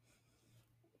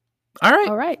right.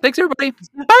 All right. Thanks, everybody.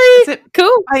 That's it.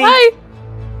 Cool. Bye. Bye.